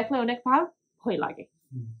এরকম দেখলে অনেক ভয় লাগে।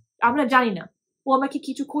 আমরা জানি না ও আমাকে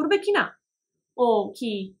কিছু করবে কিনা, ও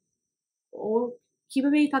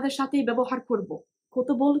কিভাবে তাদের সাথে ব্যবহার করব, কত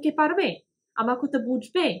বলতে পারবে, আমার কত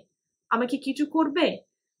বুঝবে, আমাকে কিছু করবে,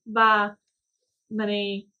 বা মানে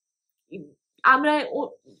আমরা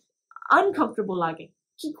আনকমফোর্টেবল লাগে,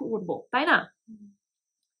 কি করব, তাই না?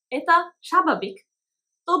 এটা স্বাভাবিক।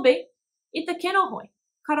 তবে এটা কেন হয়?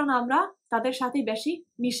 কারণ আমরা তাদের সাথে বেশি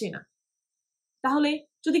মিশি না। তাহলে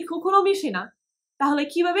যদি কখনো মিশি না, তাহলে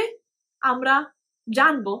কিভাবে আমরা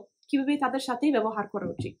জানবো কিভাবে তাদের সাথে ব্যবহার করা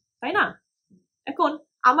উচিত, তাই না? এখন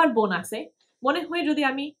আমার বোন আছে, মনে হয় যদি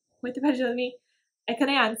আমি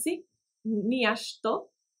এখানে আনছি, নিয়ে আসতো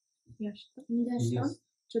আসলাম।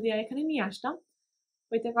 যদি এখানে নিয়ে আসতাম,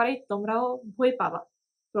 হইতে পারে তোমরাও ভয় পাবা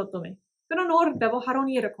প্রথমে, কারণ ওর ব্যবহারও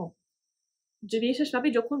এরকম। যে বিশেষভাবে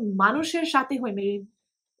যখন মানুষের সাথে হয়, মানে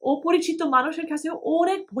অপরিচিত মানুষের কাছে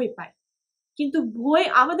অনেক ভয় পায়, কিন্তু ভয়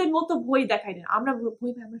আমাদের মতো ভয় দেখায় না। আমরা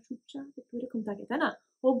ভয় পাই, আমরা চুপচাপ একটু এরকম থাকে, তাই না?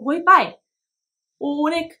 ও ভয় পায়, ও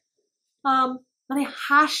অনেক মানে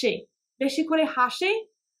হাসে, বেশি করে হাসে,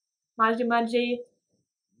 মাঝে মাঝে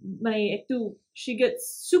মানে একটু she gets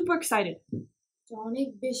super excited, অনেক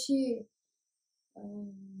বেশি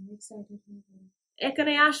এক্সাইটেড।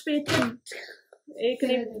 এখানে আসবে,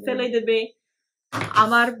 এখানে ফেলে দেবে,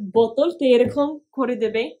 আমার বোতলতে এরকম করে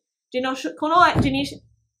দেবে, যেন কোনো জিনিস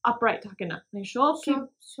আপরাইট থাকে না, মানে সব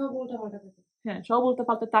উল্টাপাল্টা থাকে। হ্যাঁ, সব উল্টো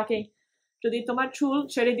পাল্টা থাকে। যদি তোমার চুল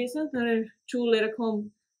ছেড়ে দিয়েছে, চুল এরকম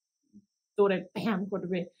তোরে ব্যায়াম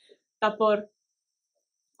করবে, তারপর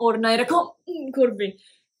ওর না এরকম করবে,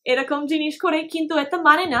 এরকম জিনিস করে। কিন্তু এটা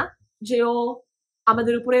মানে না যে ও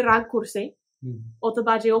আমাদের উপরে রাগ করছে,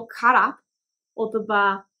 অথবা যে ও খারাপ, অথবা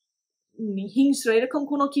হিংস্র, এরকম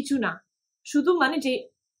কোনো কিছু না। শুধু মানে যে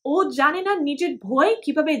ও জানে না নিজের ভয়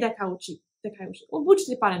কিভাবে দেখা উচিত, ও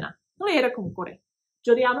বুঝতে পারে না, এরকম করে।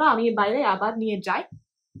 যদি আমি বাইরে আবার নিয়ে যাই,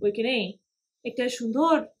 ওইখানে একটা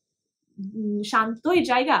সুন্দর শান্তই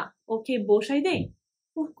জায়গা ওকে বসাই দেয়,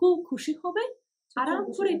 ও খুব খুশি হবে, আরাম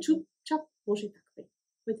করে চুপচাপ বসে থাকবে।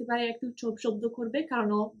 হতে পারে একটু শব্দ করবে, কারণ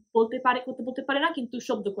ও বলতে পারে না, কিন্তু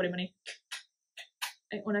শব্দ করে, মানে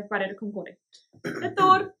অনেকবার এরকম করে।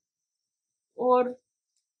 তোর ওর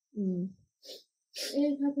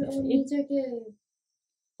এইভাবে ও নিজেকে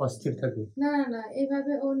অস্থির থাকে। না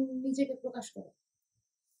এইভাবে ও নিজেকে প্রকাশ করে।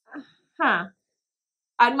 হ্যাঁ,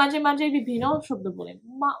 আর মাঝে মাঝে বিভিন্ন শব্দ বলে,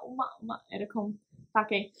 মা মা মা এরকম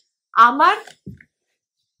থাকে।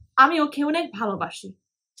 আমি ওকে অনেক ভালোবাসি,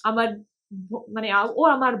 আমার মানে ও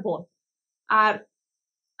আমার বোন, আর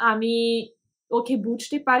আমি ওকে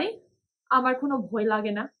বুঝতে পারি, আমার কোনো ভয়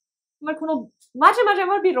লাগে না। আমার কোনো মাঝে মাঝে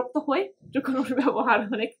আমার বিরক্ত হয় যখন ওর ব্যবহার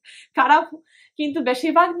অনেক খারাপ, কিন্তু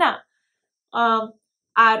বেশিরভাগ না।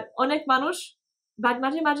 আর অনেক মানুষ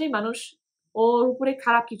মাঝে মাঝে মানুষ ওর উপরে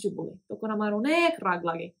খারাপ কিছু বলে, তখন আমার অনেক রাগ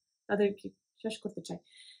লাগে, তাদেরকে শেষ করতে চাই।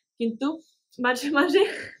 কিন্তু মাঝে মাঝে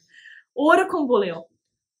ওরকম বলেও,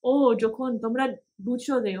 ও যখন তোমরা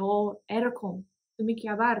বুঝছো যে ও এরকম, তুমি কি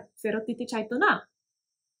আবার ফেরত দিতে চাইতো না?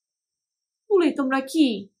 বলে তোমরা কি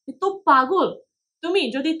তো পাগল? তুমি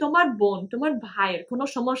যদি তোমার বোন, তোমার ভাইয়ের কোনো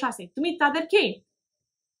সমস্যা আছে, তুমি তাদেরকে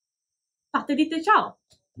পাতে দিতে চাও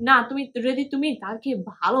না? তুমি তাকে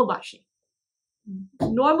ভালোবাসে,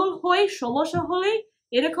 নর্মাল হয়ে সমস্যা হলে,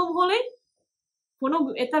 এরকম হলে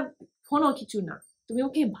এটা কোনো কিছু না, তুমি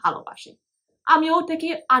ওকে ভালোবাসে। আমি ও থেকে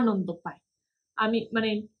আনন্দ পাই, আমি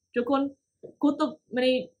মানে যখন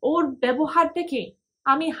মানে ওর ব্যবহার থেকে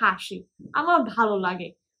আমি হাসি, আমার ভালো লাগে।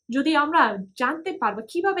 যদি আমরা জানতে পারবো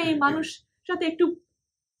কিভাবে এই মানুষ সাথে একটু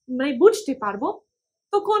মানে বুঝতে পারবো,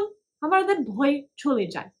 তখন আমাদের ভয় চলে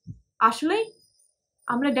যায়। আসলে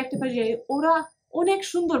আমরা দেখতে পাই যে ওরা অনেক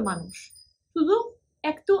সুন্দর মানুষ, শুধু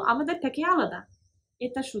একটু আমাদের থেকে আলাদা,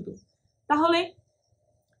 এটা শুধু। তাহলে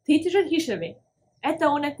টিচার হিসেবে এটা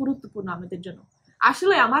অনেক গুরুত্বপূর্ণ আমাদের জন্য।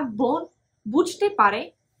 আসলে আমার বোন বুঝতে পারে,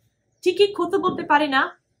 ঠিকই কথা বলতে পারে না,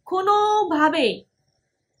 কোনোভাবে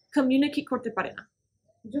কমিউনিকেট করতে পারে না,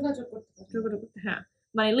 যোগাযোগ করতে। হ্যাঁ,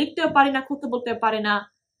 মানে লিখতেও পারে না, কথা বলতে পারে না,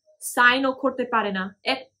 সাইনও করতে পারে না,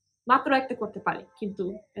 মাত্র একটা করতে পারে, কিন্তু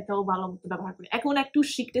এটাও ভালো মতো ব্যবহার করে। এখন একটু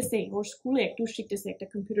শিখতেছে, ওর স্কুলে একটু শিখতেছে একটা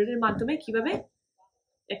কম্পিউটারের মাধ্যমে কিভাবে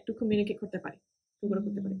একটু কমিউনিকেট করতে পারে,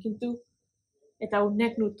 কিন্তু এটা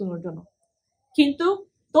অনেক নতুন ওর জন্য। কিন্তু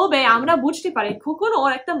তবে আমরা বুঝতে পারি কখনো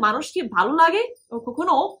ওর একটা মানুষকে ভালো লাগে, ও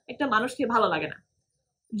কখনো একটা মানুষকে ভালো লাগে না।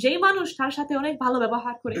 যে মানুষ তার সাথে অনেক ভালো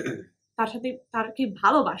ব্যবহার করে, তারকে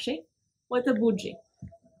ভালোবাসে, ওইটা বুঝে।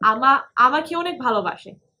 আমাকে অনেক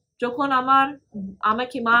ভালোবাসে, যখন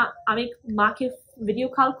আমি মাকে ভিডিও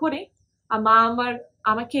কল করে, আর মা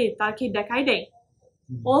তাকে দেখাই দেয়,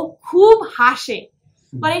 ও খুব হাসে,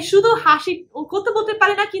 মানে শুধু হাসি, ও কথা বলতে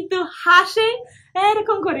পারে না, কিন্তু হাসে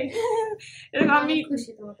এরকম করে, এরকম। আমি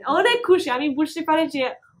অনেক খুশি, আমি বুঝতে পারি যে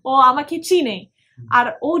ও আমাকে চিনে, আর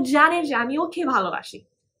ও জানে যে আমি ওকে ভালোবাসি।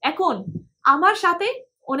 এখন আমার সাথে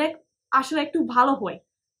অনেক আসলে একটু ভালো হয়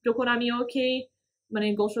যখন আমি ওকে মানে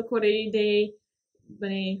গোসল করে দেই,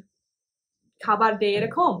 মানে খাবার দেয়,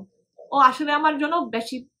 এরকম। ও আসলে আমার জন্য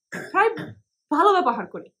বেশি প্রায় ভালো ব্যবহার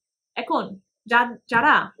করে। এখন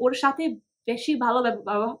যারা ওর সাথে বেশি ভালো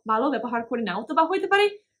ব্যবহার করে না, অথবা হইতে পারে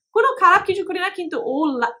কোনো খারাপ কিছু করে না, কিন্তু ও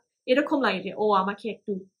এরকম লাগে যে ও আমাকে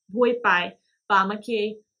একটু ভয় পায়, বা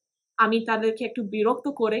আমি তাদেরকে একটু বিরক্ত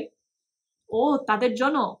করে, ও তাদের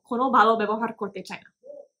জন্য কোনো ভালো ব্যবহার করতে চায় না,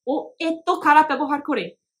 ও এত খারাপ ব্যবহার করে,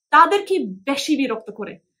 তাদেরকে বেশি বিরক্ত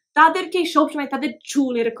করে, তাদেরকে সবসময় তাদের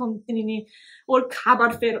চুল এরকম তিনি ওর খাবার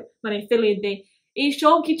ফেলে দেয়,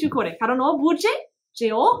 এইসব কিছু করে, কারণ ও বুঝে যে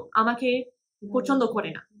ও আমাকে পছন্দ করে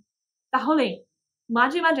না। তাহলে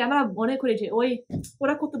মাঝে মাঝে আমরা মনে করি যে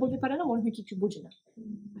ওরা করতে বলতে পারে না, মনে হয় কিছু বুঝে না,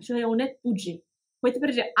 আসলে অনেক বুঝে, হইতে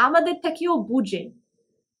পারে যে আমাদের থেকেও বুঝে।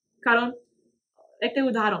 কারণ একটা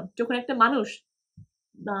উদাহরণ, যখন একটা মানুষ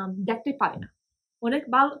দেখতে পারে না,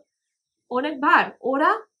 অনেকবার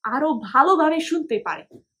ওরা আরো ভালোভাবে শুনতে পারে,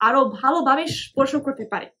 আরো ভালোভাবে স্পর্শ করতে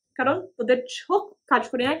পারে, কারণ ওদের চোখ কাজ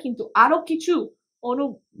করে না, কিন্তু আরো কিছু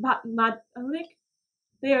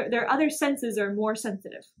their other senses are more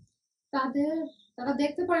sensitive. তারা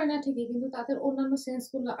দেখতে পারে না ঠিকই, কিন্তু তাদের অন্যান্য সেন্স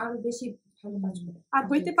গুলো আরো বেশি ভালো কাজ করে। আর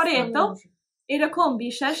হইতে পারে এরকম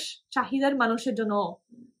বিশেষ চাহিদার মানুষের জন্য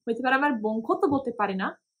হইতে পারে আমার বংশ তো বলতে পারে না,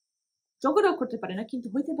 যোগাযোগ করতে পারে না, কিন্তু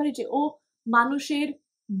হইতে পারে যে ও মানুষের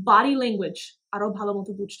বডি ল্যাঙ্গুয়েজ আরো ভালো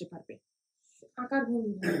মতো বুঝতে পারবে, আকার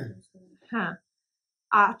ভঙ্গি। হ্যাঁ।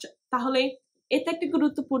 আচ্ছা, তাহলে এটা একটা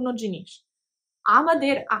গুরুত্বপূর্ণ জিনিস।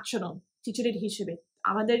 আমাদের আচরণ টিচারের হিসেবে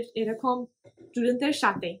আমাদের এরকম স্টুডেন্টদের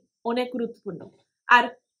সাথে অনেক গুরুত্বপূর্ণ। আর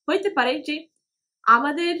হইতে পারে যে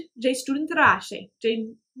আমাদের যে স্টুডেন্টরা আসে, যে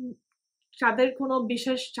তাদের কোনো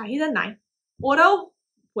বিশেষ চাহিদা নাই, ওরাও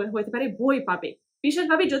হইতে পারে বই পাবে,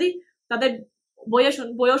 বিশেষভাবে যদি তাদের বয়স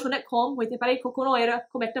অনেক কম, হইতে পারে কখনো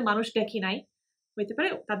এরকম একটা মানুষ দেখি নাই, হইতে পারে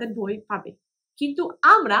তাদের বই পাবে, কিন্তু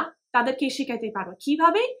আমরা তাদেরকে শিখাইতে পারবো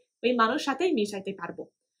কিভাবে ওই মানুষ সাথে মিশাইতে পারবো।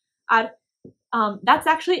 আর that's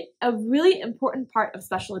actually a really important part of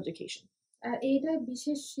special education. আর এইটা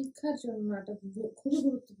বিশেষ শিক্ষার জন্য একটা খুবই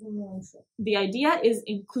গুরুত্বপূর্ণ অংশ। The idea is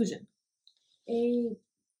inclusion.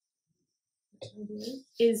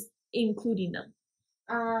 Is including them.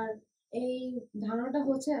 আর এই ধারণাটা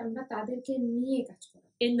হচ্ছে আমরা তাদেরকে নিয়ে কাজ করা।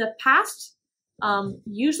 In the past,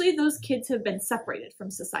 usually those kids have been separated from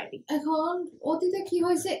society. এখন অতীতে কি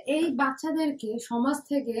হয়েছে, এই বাচ্চাদেরকে সমাজ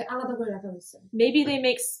থেকে আলাদা করে রাখা হয়েছে। Maybe they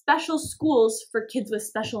make special schools for kids with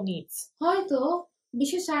special needs. হয়তো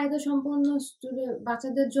বিশেষ চাহিদা সম্পন্ন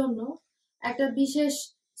বাচ্চাদের জন্য একটা বিশেষ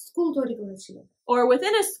স্কুল তৈরি করেছিল। Or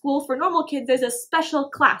within a school for normal kids, there's a special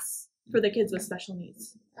class for the kids with special needs.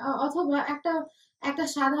 অথবা একটা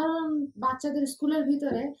সাধারণ বাচ্চাদের স্কুলের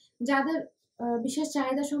ভিতরে যাদের বিশেষ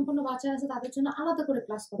চাহিদা সম্পন্ন বাচ্চা আছে তাদের জন্য আলাদা করে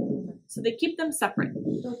ক্লাস করানো হয়। So they keep them separate.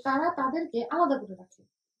 তো তারা তাদেরকে আলাদা করে রাখে।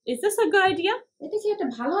 Is this a good idea? এটা কি একটা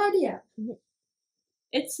ভালো আইডিয়া?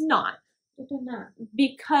 It's not. এটা না।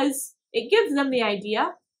 Because it gives them the idea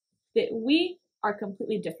that we are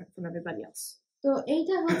completely different from everybody else. তো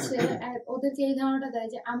এইটা হচ্ছে ওদেরকে এই ধারণাটা দেয়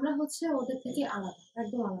যে আমরা হচ্ছে ওদের থেকে আলাদা,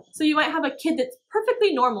 একদম আলাদা। So you might have a kid that's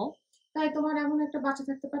perfectly normal. তাই তোমার এমন একটা বাচ্চা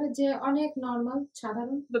থাকতে পারে যে অনেক নরমাল,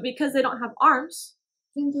 সাধারণ, but because they don't have arms,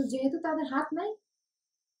 কিন্তু যেহেতু তাদের হাত নাই,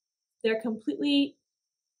 they're completely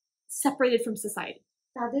separated from society.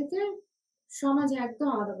 তাদেরকে সমাজে একদম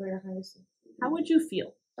আলাদা করে রাখা হয়েছে। How would you feel?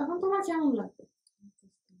 তখন তোমার কেমন লাগবে?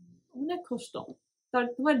 অনেক কষ্ট।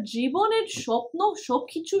 তোমার জীবনের স্বপ্ন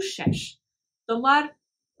সবকিছু শেষ, তোমার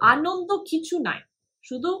আনন্দ কিছু নাই,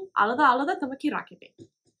 শুধু আলাদা আলাদা তোমাকে রাখবে।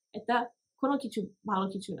 এটা কোনো কিছু ভালো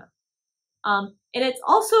কিছু না। And it's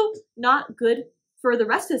also not good for the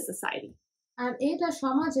rest of society. আর এটা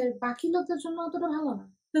সমাজের বাকি লোকদের জন্য অতটা ভালো না।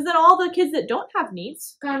 Because then all the kids that don't have needs,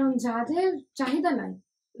 কারণ যাদের চাহিদা নাই,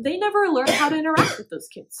 they never learn how to interact with those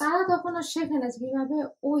kids. তারা তখন আর শেখে না কিভাবে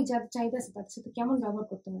ওই যাদের চাহিদা আছে তাদের সাথে কেমন ব্যবহার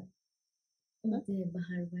করতে হয়।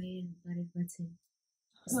 বাড়ির কাছে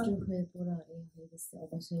স্ট্রোক হয়ে পড়া হয়ে গেছে,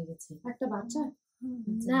 অবশ হয়ে গেছে একটা বাচ্চা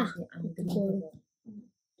না,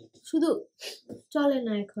 শুধু চলে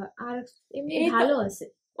না এখন, আর এমনি ভালো আছে।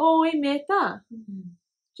 ওই মেয়েটা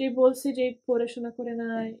যে বলছে যে পড়াশোনা করে না,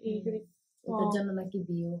 ওদের জন্য নাকি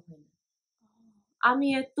বিয়েও হয় না। আমি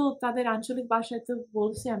এত তাদের আঞ্চলিক ভাষায় তো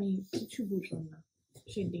বলছে, আমি কিছু বুঝলাম না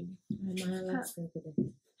সেদিন। মায়া লাগছে।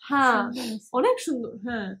 হ্যাঁ, অনেক সুন্দর।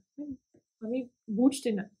 হ্যাঁ, আমি বুঝতে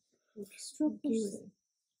না।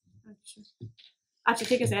 আচ্ছা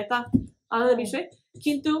ঠিক আছে, এটা আলাদা বিষয়।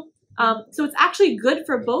 কিন্তু so it's actually good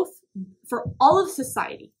for all of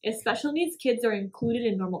society. If special needs kids are included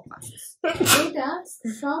in normal classes. এটা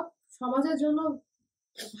সব সমাজের জন্য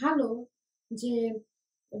ভালো যে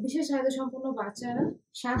বিশেষ চাহিদা সম্পন্ন বাচ্চারা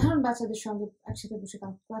সাধারণ বাচ্চাদের সঙ্গে একসাথে বসে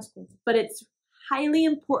ক্লাস করবে। But it's highly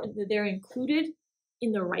important that they're included in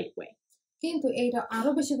the right way. কিন্তু এইটা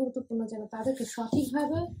আরো বেশি গুরুত্বপূর্ণ যেন তাদেরকে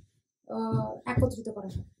সঠিকভাবে একত্রিত করা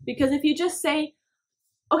হয়। Because if you just say,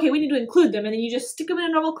 okay, we need to include them, and then you just stick them in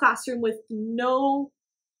a normal classroom with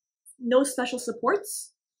no special supports,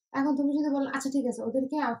 এখন তুমি যদি বলো আচ্ছা ঠিক আছে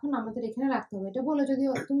ওদেরকে এখন আমাদের এখানে রাখতে হবে, এটা বলে যদি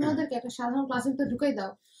তুমি ওদেরকে একটা সাধারণ ক্লাসের ভিতরে ঢুকাই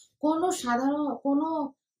দাও কোনো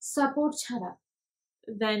সাপোর্ট ছাড়া,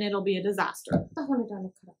 then it'll be a disaster. তখন এটা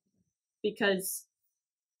অনেক খারাপ। Because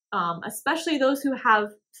especially those who have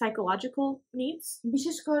psychological needs,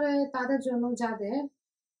 বিশেষ করে তাদের জন্য যাদের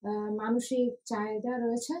মানসিক চাহিদা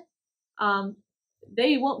রয়েছে,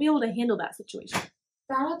 they won't be able to handle that situation.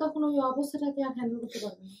 তারা তখন ওই অবস্থাটাকে আর হ্যান্ডেল করতে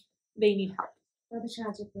পারবে না, They need help. তাদের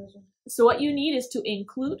সাহায্যের প্রয়োজন। So what you need is to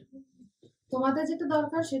include, তোমাদের যেটা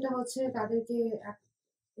দরকার সেটা হচ্ছে তাদেরকে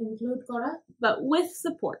ইনক্লুড করা, but with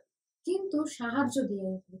support. কিন্তু সাহায্য দিয়ে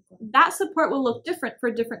ইনক্লুড করা। That support will look different for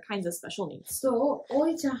different kinds of special needs. তো ওই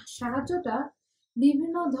সাহায্যটা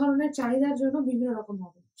বিভিন্ন ধরনের চাহিদার জন্য বিভিন্ন রকম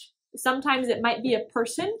হবে। Sometimes it might be a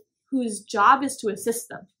person whose job is to assist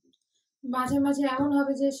them. মাঝে মাঝে এমন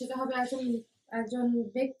হবে যে সেটা হবে একজন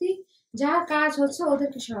ব্যক্তি যার কাজ হচ্ছে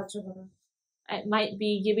ওদেরকে সাহায্য করা। It might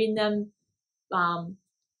be giving them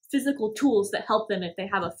physical tools that help them if they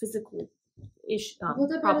have a physical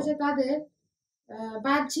হতে পারে যে problem. তাদের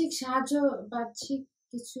বাহ্যিক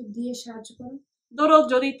কিছু দিয়ে সাহায্য করা। ধরো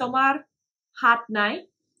যদি তোমার হাত নাই,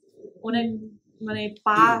 অনেক মানে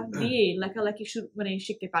পা দিয়ে লেখালেখি মানে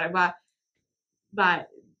শিখতে পারে বা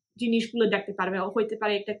জিনিসগুলো দেখতে পারবে, হইতে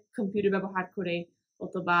পারে একটা কম্পিউটার ব্যবহার করে,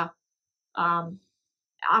 অথবা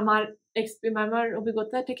আমার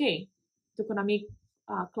অভিজ্ঞতা থেকে যখন আমি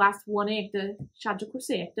ক্লাস 1-এ একটা সাহায্য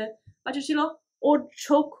করছি, একটা বাচ্চা ছিল, ওর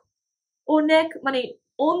চোখ অনেক মানে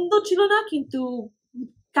অন্ধ ছিল না, কিন্তু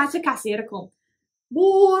কাছে কাছে এরকম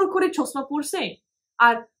বড় করে চশমা পরছে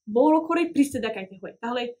আর বড় করে পৃষ্ঠে দেখাইতে হয়।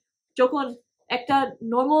 তাহলে যখন একটা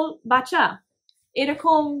নর্মাল বাচ্চা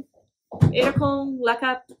এরকম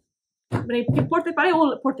লেখা মানে পড়তে পারে, ও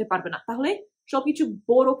পড়তে পারবে না, তাহলে সবকিছু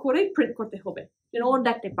বড় করে প্রিন্ট করতে হবে যেন ও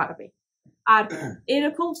দেখতে পারবে। আর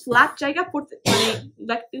এরকম ফ্ল্যাট জায়গা পড়তে মানে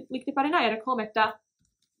লিখতে পারে না, এরকম একটা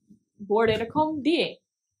বোর্ড এরকম দিয়ে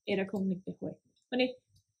এরকম লিখতে হয়। মানে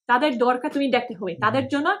তাদের দরকার তুমি দেখতে হবে তাদের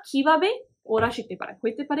জন্য কিভাবে ওরা শিখতে পারে।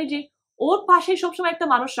 হইতে পারে যে ওর পাশে সবসময় একটা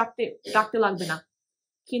মানুষ রাখতে লাগবে না,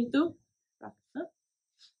 কিন্তু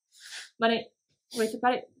মানে হইতে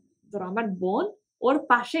পারে ধরো আমার বোন, ওর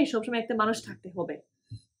পাশে সবসময় একটা মানুষ থাকতে হবে।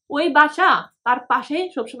 ওই বাচ্চা তার পাশে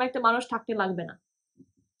সবসময় একটা মানুষ থাকতে লাগবে না,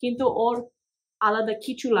 কিন্তু ওর আলাদা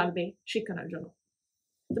কিছু লাগবে শেখানোর জন্য।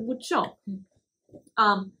 তো বুঝছো?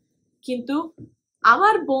 কিন্তু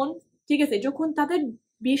আমার বোন ঠিক আছে, যখন তাদের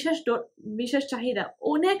বিশেষ চাহিদা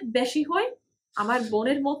অনেক বেশি হয়, আমার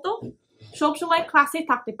বোনের মতো সবসময় ক্লাসে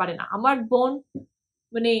থাকতে পারে না। আমার বোন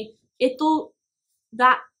মানে এত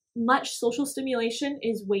that much social stimulation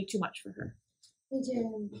is way too much for her. এই যে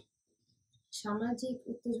সামাজিক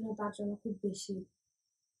উত্তেজনা তার জন্য খুব বেশি।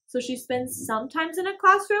 So she spends sometimes in a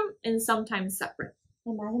classroom and sometimes separate.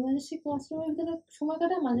 মাঝে মাঝে সে ক্লাসরুমের ভিতরে সময়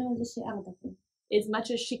কাটায়, মাঝে মাঝে সে আলাদা করে, As much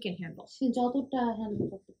as she can handle. সে যতটা হ্যান্ডেল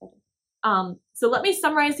করতে পারে। So let me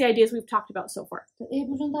summarize the ideas we've talked about so far. তো এই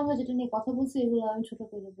পর্যন্ত আমরা যেটা নিয়ে কথা বলছি এগুলো আমি ছোট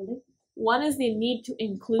করে বলি। One is the need to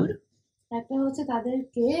include. একটা হচ্ছে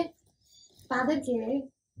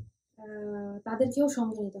তাদেরকেও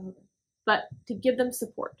সঙ্গে নিতে হবে, But to give them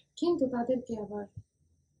support. কিন্তু তাদেরকে আবার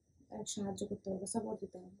সাহায্য করতে হবে, সাপোর্ট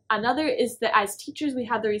দিতে হবে। Another is that as teachers we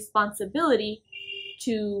have the responsibility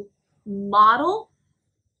to model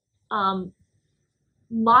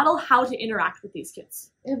how to interact with these kids.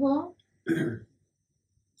 এবং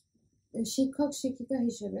শিক্ষক শিক্ষিকা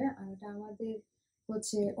হিসেবে এটা আমাদের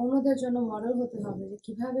হচ্ছে অন্যদের জন্য মডেল হতে হবে যে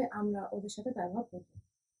কিভাবে আমরা ওদের সাথে ব্যবহার করব।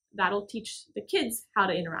 That'll teach the kids how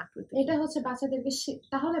to interact with them. এটা হচ্ছে বাচ্চাদেরকে,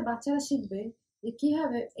 তাহলে বাচ্চারা শিখবে যে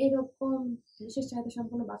কিভাবে এরকম বিশেষ চাহিদা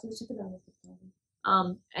সম্পন্ন বাচ্চাদের সাথে ব্যবহার করতে হবে।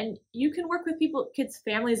 And you can work with kids'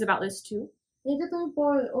 families about this too. এটা তুমি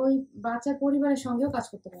ওই বাচ্চার পরিবারের সঙ্গেও কাজ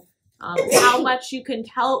করতে পারো। How much you can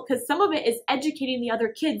tell, because some of it is educating the other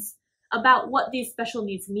kids about what these special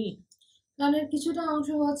needs mean. কারণ কিছুটা অংশ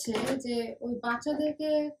হচ্ছে যে ওই বাচ্চাদেরকে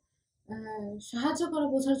সাহায্য করা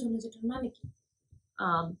বোঝার জন্য যেটা মানে কি।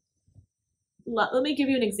 Let me give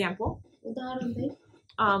you an example. উদাহরণ দেই।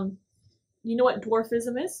 You know what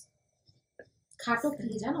dwarfism is? খাটো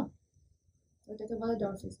কি জানো? ওটাকে বলে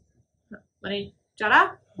ডরফিজম। মানে যারা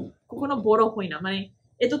কখনো বড় হয় না, মানে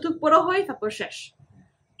এতটুকু বড় হয় তারপর শেষ।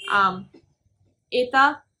 এটা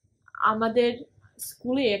আমাদের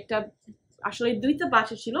স্কুলে একটা আসলে 2টা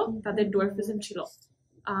বাচ্চা ছিল, তাদের ডোয়ার্ফিজম ছিল।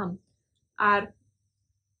 আর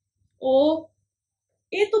ও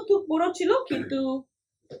এতটুকু বড় ছিল কিন্তু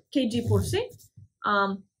কেজি পড়ছে।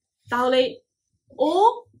 তাহলে ও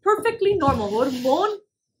পারফেক্টলি নর্মাল, ওর মন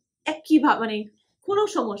একইভাবে, মানে কোনো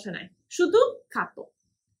সমস্যা নাই, শুধু খাতো।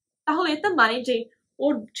 তাহলে এটা মানে যে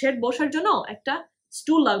ওর চেয়ার বসার জন্য একটা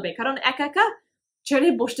স্টুল লাগবে, কারণ একা একা ছেড়ে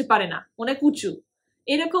বসতে পারে না, অনেক উঁচু,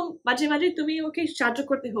 এরকম মাঝে মাঝে তুমি ওকে সাহায্য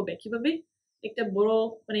করতে হবে কিভাবে একটা বড়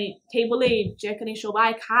মানে টেবলে যেখানে সবাই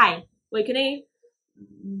খায় ওইখানে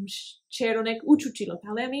চেয়ার অনেক উঁচু ছিল,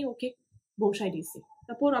 তাহলে আমি ওকে বসাই দিয়েছি,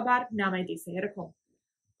 তারপর আবার নামাই দিয়েছি এরকম।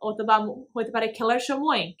 অথবা হতে পারে খেলার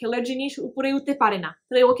সময় খেলার জিনিস উপরে উঠতে পারে না,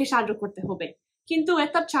 তাহলে ওকে সাহায্য করতে হবে। কিন্তু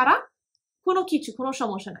এটা ছাড়া কোনো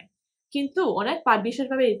সমস্যা নাই। কিন্তু অনেক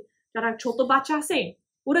বিশেষভাবে যারা ছোট বাচ্চা আছে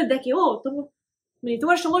ওরা দেখে ও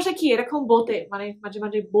তোমার সমস্যা কি এরকম বলতে মানে মাঝে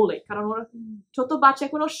মাঝে বলে, কারণ ওরা ছোট বাচ্চা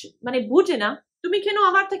কোনো মানে বুঝে না তুমি কেন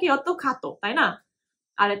আমার থেকে অত খাতো, তাই না?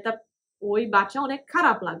 আর এটা ওই বাচ্চা অনেক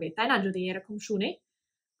খারাপ লাগে, তাই না, যদি এরকম শুনে।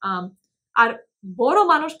 আর বড়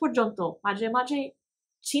মানুষ পর্যন্ত মাঝে মাঝে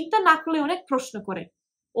চিন্তা না করলে অনেক প্রশ্ন করে,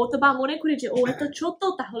 অথবা মনে করি যে ও এত ছোট,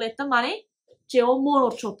 তাহলে এটা মানে যে ও মনও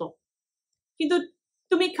ছোট। কিন্তু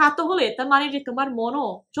তুমি খাতো হলে তার মানে যে তোমার মনও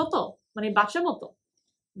ছোট, মানে বাচ্চার মতো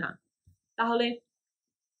না, তাহলে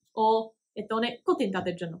ও এটা অনেক কঠিন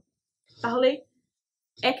তাদের জন্য। তাহলে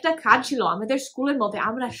একটা কাজ ছিল আমাদের স্কুলের মধ্যে,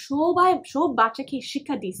 আমরা সব বাচ্চাকে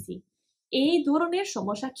শিক্ষা দিচ্ছি এই ধরনের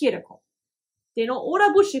সমস্যা কিরকম, যেন ওরা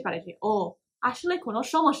বুঝতে পারে যে ও আসলে কোনো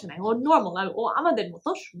সমস্যা নাই, ও নর্মাল, ও আমাদের মতো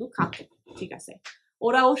শুধু খাতো, ঠিক আছে।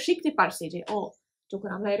 ওরাও শিখতে পারছে যে ও যখন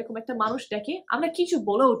আমরা এরকম একটা মানুষ দেখে আমরা কিছু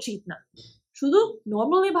বলা উচিত না, শুধু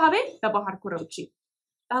নর্মালি ভাবে ব্যবহার করা উচিত।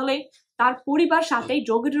 তাহলে তার পরিবার সাথে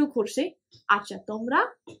যোগাযোগ করছে, আচ্ছা তোমরা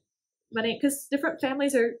মানে because different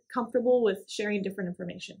families are comfortable with sharing different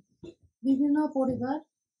information. বিভিন্ন পরিবার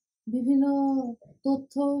বিভিন্ন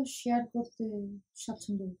তথ্য শেয়ার করতে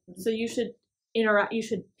স্বাচ্ছন্দ্য বোধ করে। So you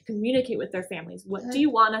should communicate with their families. What do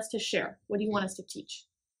you want us to share? What do you want us to teach?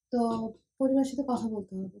 তো পরিবারের সাথে কথা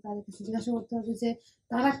বলতে হবে, তাদের কাছে জিজ্ঞাসা করতে হবে যে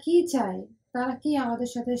তারা কি চায়, তারা কি আমাদের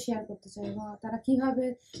সাথে শেয়ার করতে চায়, বা তারা কিভাবে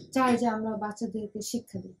চায় যে আমরা বাচ্চাদেরকে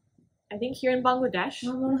শিক্ষা দিই। I think here in Bangladesh,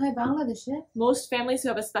 আমার মনে হয় বাংলাদেশে most families who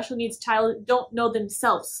have a special needs child don't know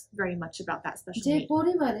themselves very much about that special যে need.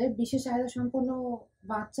 পরিবারে বিশেষ চাহিদা সম্পন্ন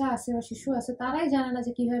বাচ্চা আছে বা শিশু আছে, তারাই জানে না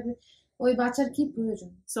যে কিভাবে ওই বাচ্চার কি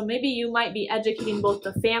প্রয়োজন। So maybe you might be educating both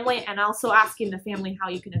the family and also asking the family how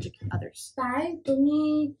you can educate others. তাই তুমি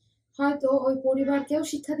হয়তো ওই পরিবারকেও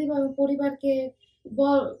শিক্ষা দিবা এবং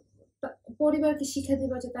পরিবারকে শিক্ষা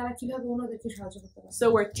দিবা যে তারা কিভাবে অন্যদেরকে সাহায্য করতে পারে। So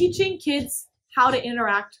we're teaching kids how to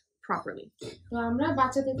interact properly. তো আমরা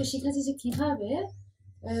বাচ্চাদেরকে শিখাচ্ছি যে কিভাবে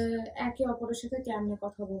একে অপরের সাথে কেমনে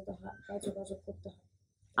কথা বলতে হয় বা যোগাযোগ করতে হয়।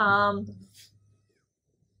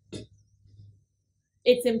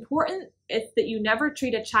 It's important that you never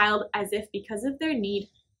treat a child as if because of their need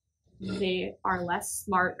they are less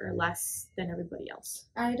smart or less than everybody else.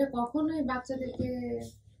 আর এটা কখনোই বাচ্চাদেরকে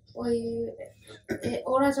ওই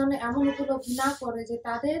ওরা যেন এমন উপলব্ধি না করে যে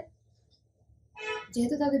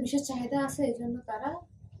যেহেতু তাদের বিশেষ চাহিদা আছে এই জন্য তারা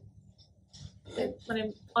মানে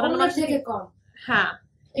অন্যদের থেকে কম। হ্যাঁ,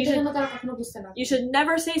 এটা যেন তারা কখনো বুঝতে না। You should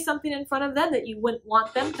never say something in front of them that you wouldn't want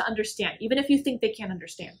them to understand, even if you think they can't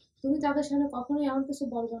understand. তুমি তাদের সামনে কখনোই এমন কিছু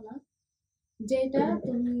বলবো না যেটা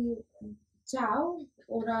তুমি চাও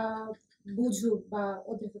ওরা বুঝুক বা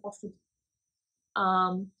ওদেরকে কষ্ট দিক।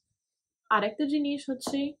 আরেকটা জিনিস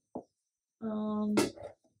হচ্ছে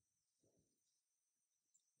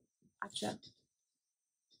আচ্ছা,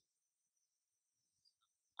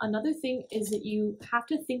 another thing is that you have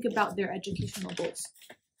to think about their educational goals.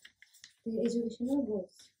 Educational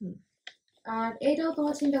goals, আর এটাও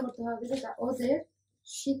তোমার চিন্তা করতে হবে যে ওদের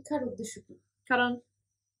শিক্ষার উদ্দেশ্য কি। কারণ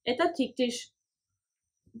এটা ঠিক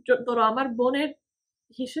ধরো আমার বোনের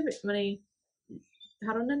হিসেবে মানে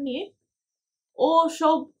ধারণা নিয়ে ও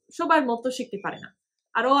সবার মতো শিখতে পারে না,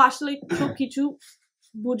 আর ও আসলে সবকিছু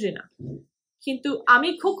বুঝে না। কিন্তু আমি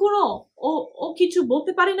কখনো ও কিছু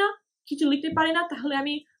বলতে পারি না, কিছু লিখতে পারি না, তাহলে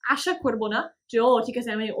আমি আশা করব না যে ও ঠিক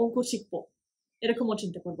আছে আমি অঙ্ক শিখবো, এরকমও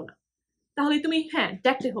চিন্তা করবো না। তাহলে তুমি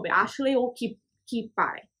দেখতে হবে আসলে ও কি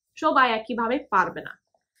পারে, সবাই একইভাবে পারবে না।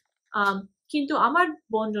 কিন্তু আমার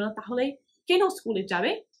বোন তাহলে কেন স্কুলে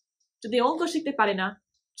যাবে যদি অঙ্ক শিখতে পারে না,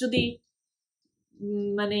 যদি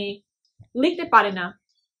মানে লিখতে পারে না,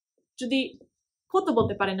 যদি কথা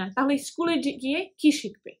বলতে পারে না, তাহলে স্কুলে গিয়ে কি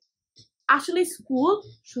শিখবে? আসলে স্কুল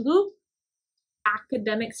শুধু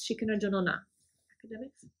একাডেমিক্স শেখানোর জন্য না,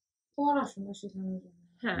 পড়াশোনা শেখানোর জন্য।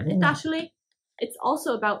 হ্যাঁ, এটা আসলে it's also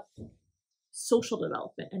about social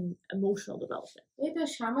development and emotional development. এটা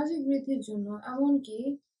সামাজিক বৃদ্ধির জন্য, এমনকি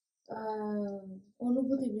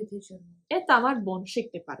অনুভূতি বৃদ্ধির জন্য। এটা আমার বোন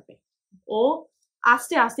শিখতে পারবে। ও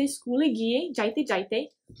আস্তে আস্তে স্কুলে গিয়ে যাইতে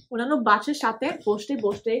অন্যান্য বাচ্চার সাথে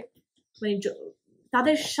বসতে মানে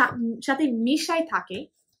তাদের সাথে মিশাই থাকে,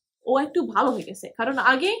 ও একটু ভালো হয়ে গেছে। কারণ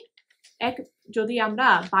আগে যদি আমরা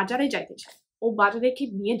বাজারে যাইতে চাই, ও বাজারে কি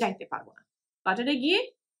নিয়ে যাইতে পারবো না। বাজারে গিয়ে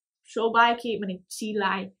সবাইকে মানে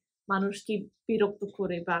চিল্লায়, মানুষকে বিরক্ত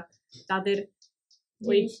করে, বা তাদের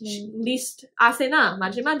ওই লিস্ট আছে না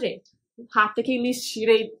মাঝে মাঝে হাত থেকে লিস্ট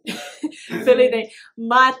ছিঁড়ে ফেলে দেয়।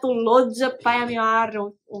 মা তো লজ্জা পায়, আমি আর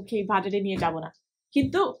ওকে বাজারে নিয়ে যাব না।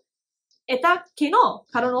 কিন্তু এটা কেন?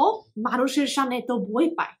 কারণ ও মানুষের সামনে তো ভয়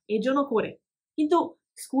পায়, এই জন্য করে। কিন্তু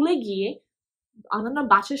স্কুলে গিয়ে অন্যান্য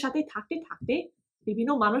বাচ্চার সাথে থাকতে থাকতে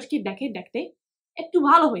বিভিন্ন মানুষকে দেখে দেখতে একটু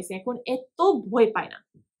ভালো হয়েছে, এখন এত ভয় পায় না।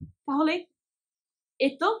 তাহলে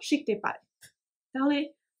এত শিখতে পারে। তাহলে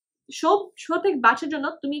প্রত্যেক বাচ্চার জন্য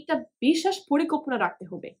তুমি একটা বিশেষ পরিকল্পনা রাখতে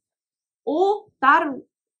হবে। ও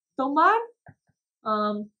তোমার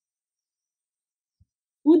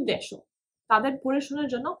উদ্দেশ্য তাদের পড়াশোনার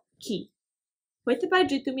জন্য কি হইতে পারে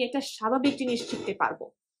যে তুমি একটা স্বাভাবিক জিনিস শিখতে পারবো।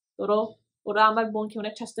 ধরো ওরা আমার বোনকে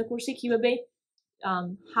অনেক চেষ্টা করছে কিভাবে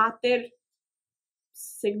হাতের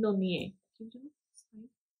সিগন্যাল নিয়ে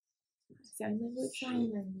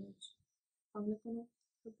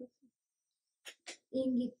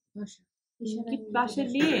ইঙ্গিত ভাষা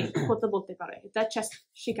দিয়ে কথা বলতে পারে, এটা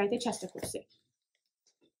শেখাইতে চেষ্টা করছে।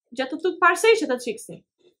 যতটুকু পারছে সেটা শিখছে।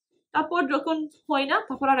 তারপর যখন হয় না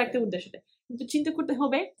তখন আর একটা উদ্দেশ্য দেয়। কিন্তু চিন্তা করতে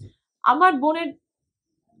হবে আমার বোনের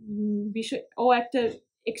বিষয়, ও একটা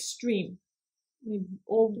এক্সট্রিম,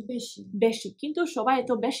 ও বেশি, কিন্তু সবাই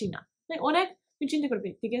এত বেশি না। অনেক চিন্তা করবে,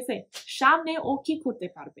 ঠিক আছে সামনে ও কি করতে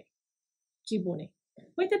পারবে জীবনে।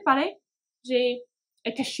 হইতে পারে যে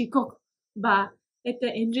একটা শিক্ষক বা একটা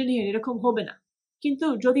ইঞ্জিনিয়ার এরকম হবে না, কিন্তু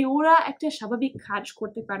যদি ওরা একটা স্বাভাবিক কাজ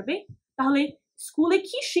করতে পারবে তাহলে স্কুলে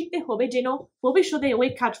কি শিখতে হবে যেন ভবিষ্যতে ওই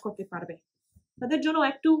কাজ করতে পারবে। তাদের জন্য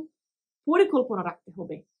একটু পরিকল্পনা রাখতে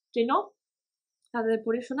হবে যেন তাদের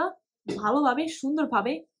পড়াশোনা ভালোভাবে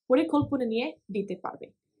সুন্দরভাবে পরিকল্পনা নিয়ে দিতে পারবে।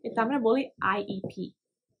 এটা আমরা বলি IEP,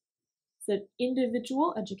 ইন্ডিভিজুয়াল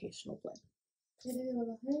এডুকেশনাল প্ল্যান। এটাকে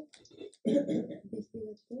বলা হয়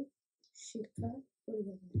ব্যক্তিগত শিক্ষা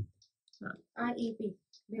পরিকল্পনা। IEP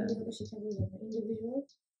ব্যক্তিগত শিক্ষা পরিকল্পনা, ইন্ডিভিজুয়াল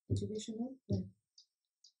এডুকেশনাল প্ল্যান।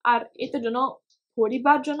 আর এটার জন্য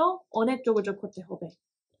পরিবার জন্য অনেক যোগাযোগ করতে হবে,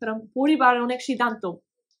 কারণ পরিবার অনেক সিদ্ধান্ত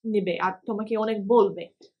নেবে আর তোমাকে অনেক বলবে,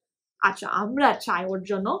 আচ্ছা আমরা চাই ওর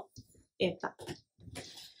জন্য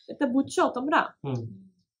এটা বুঝছো তোমরা।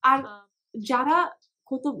 আর যারা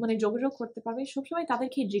কত মানে যোগাযোগ করতে পারবে সবসময়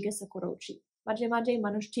তাদেরকে জিজ্ঞাসা করা উচিত। মাঝে মাঝে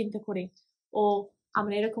মানুষ চিন্তা করে ও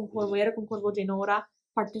আমরা এরকম করবো যেন ওরা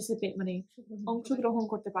পার্টিসিপেট মানে অংশগ্রহণ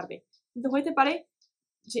করতে পারবে। কিন্তু হইতে পারে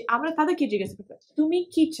যে আমরা তাদেরকে জিজ্ঞাসা করতে পারি তুমি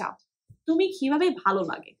কি চাও, তুমি কিভাবে ভালো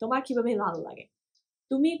লাগে, তোমার কিভাবে ভালো লাগে,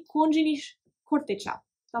 তুমি কোন জিনিস করতে চাও,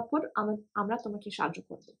 তারপর আমরা তোমাকে সাহায্য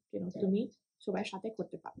করবো যেন তুমি সবার সাথে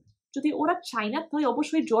করতে পারবে। যদি ওরা চায় না তাহলে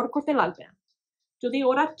অবশ্যই জোর করতে লাগবে না। যদি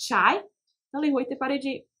ওরা চায় তাহলে হইতে পারে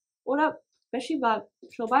যে ওরা বেশি বা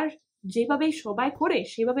সবার যেভাবে সবাই করে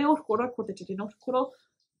সেভাবে ওরা করতে চায়, যেন কোনো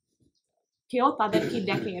কেউ তাদেরকে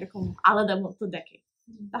দেখে এরকম আলাদা মতো দেখে,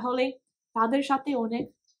 তাহলে তাদের সাথে অনেক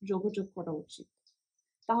যোগাযোগ করা উচিত।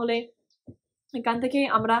 তাহলে এখান থেকে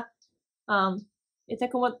আমরা এটা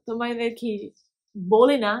তোমাদের কি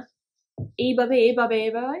বলে না এইভাবে এইভাবে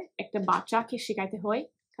এইভাবে একটা বাচ্চাকে শেখাইতে হয়,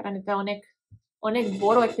 কারণ এটা অনেক অনেক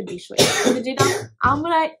বড় একটা বিষয় যেটা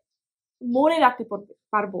আমরা মনে রাখতে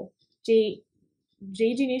পারবো যে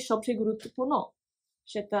যেই জিনিস সবচেয়ে গুরুত্বপূর্ণ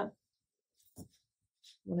সেটা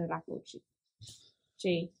মনে রাখা উচিত,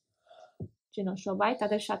 যে যেন সবাই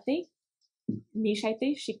তাদের সাথে মিশাইতে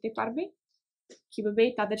শিখতে পারবে, কিভাবে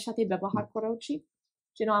তাদের সাথে ব্যবহার করা উচিত,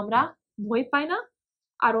 যেন আমরা ভয় পাই না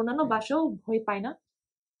আর অন্যান্য ভাষাও ভয় পাই না,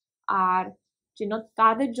 আর যেন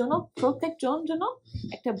তাদের জন্য প্রত্যেকজন জন্য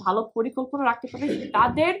একটা ভালো পরিকল্পনা রাখতে পারে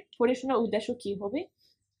তাদের পড়াশোনার উদ্দেশ্য কি হবে,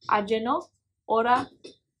 আর যেন ওরা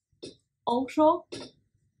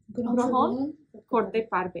অংশগ্রহণ করতে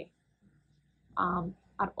পারবে।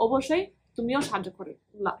 আর অবশ্যই তুমিও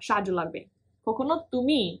সাহায্য লাগবে। কখনো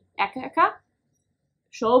তুমি একা একা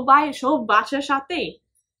সব বাচ্চার সাথে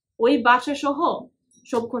ওই বাচ্চা সহ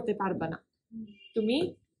সব করতে পারবে না, তুমি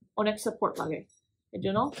অনেক সাপোর্ট লাগে। এর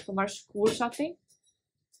জন্য তোমার স্কুল সাথে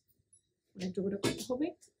অনেক যোগাযোগ করতে হবে,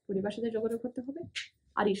 পরিবার সাথে যোগাযোগ করতে হবে,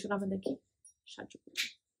 আর ঈশ্বর আমাদেরকে সাহায্য করবে।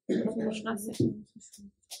 প্রশ্ন আছে?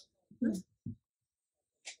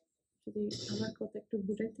 যদি আমার কথা একটু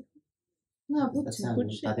বুঝাইতে না বুঝছি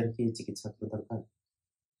তাদের কি চিকিৎসক দরকার?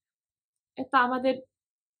 এটা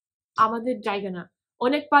আমাদের জায়গা না।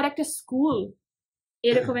 অনেকবার একটা স্কুল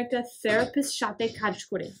এরকম একটা থেরাপিস্ট সাথে কাজ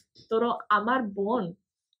করে, ধরো আমার বোন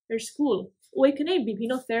এর স্কুল ওইখানে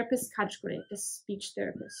বিভিন্ন থেরাপিস্ট কাজ করে, একটা স্পিচ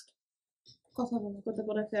থেরাপিস্ট, কথা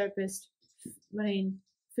বলা থেরাপিস্ট, মানে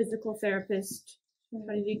ফিজিক্যাল থেরাপিস্ট,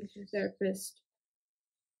 শারীরিক থেরাপিস্ট,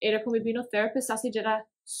 এরকম বিভিন্ন থেরাপিস্ট আছে যারা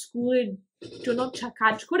স্কুলের জন্য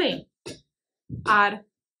কাজ করে। আর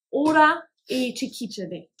ওরা এই চিকিৎসা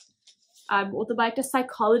দেয় আর অথবা একটা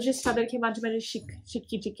সাইকোলজিস্ট তাদেরকে মাঝে মাঝে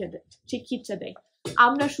চিকিৎসা দেয়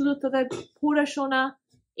আমরা শুধু তাদের পড়াশোনা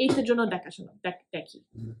এইটার জন্য দেখাশোনা দেখি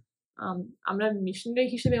আমরা মিশনারি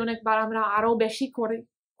হিসেবে অনেকবার আমরা আরো বেশি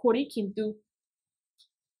করি কিন্তু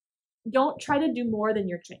don't try to do more than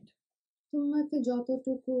you're trained. তোমাকে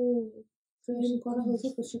যতটুকু ট্রেন করা হয়েছে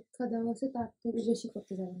প্রশিক্ষা দেওয়া হয়েছে তার থেকে বেশি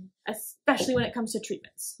করতে যাবে না, Especially when it comes to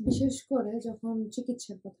treatments. বিশেষ করে যখন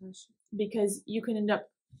চিকিৎসার কথা আসে, Because you can end up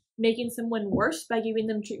making someone worse by giving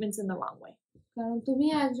them treatments in the wrong way. কারণ তুমি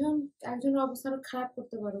একজনের অবস্থা আরো খারাপ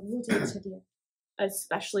করতে পারো ভুল চিকিৎসা দিয়ে,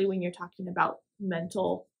 Especially when you're talking about mental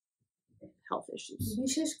health issues.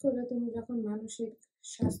 বিশেষ করে তুমি যখন মানসিক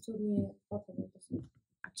স্বাস্থ্য নিয়ে কথা বলতেছো।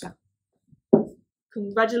 আচ্ছা,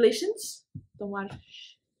 congratulations, তোমার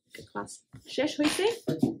ক্লাস শেষ হয়েছে।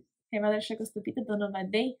 হেমাদের শাকস্তুতিতে ধন্যবাদ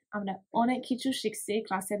দেই। আমরা অনেক কিছু শিখছি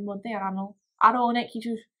ক্লাসের মধ্যে আর আরো অনেক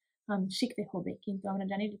কিছু শিখতে হবে, কিন্তু আমরা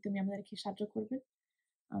জানি যে তুমি আমাদেরকে সাহায্য করবে।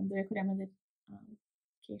 দয়া করে আমাদের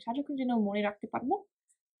সাহায্য করে যেন মনে রাখতে পারবো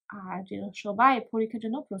আর যেন সবাই পরীক্ষার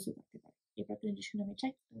জন্য প্রস্তুত থাকতে পারে। এই প্রার্থনা যিশুর নামে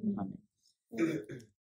চাই। আমেন।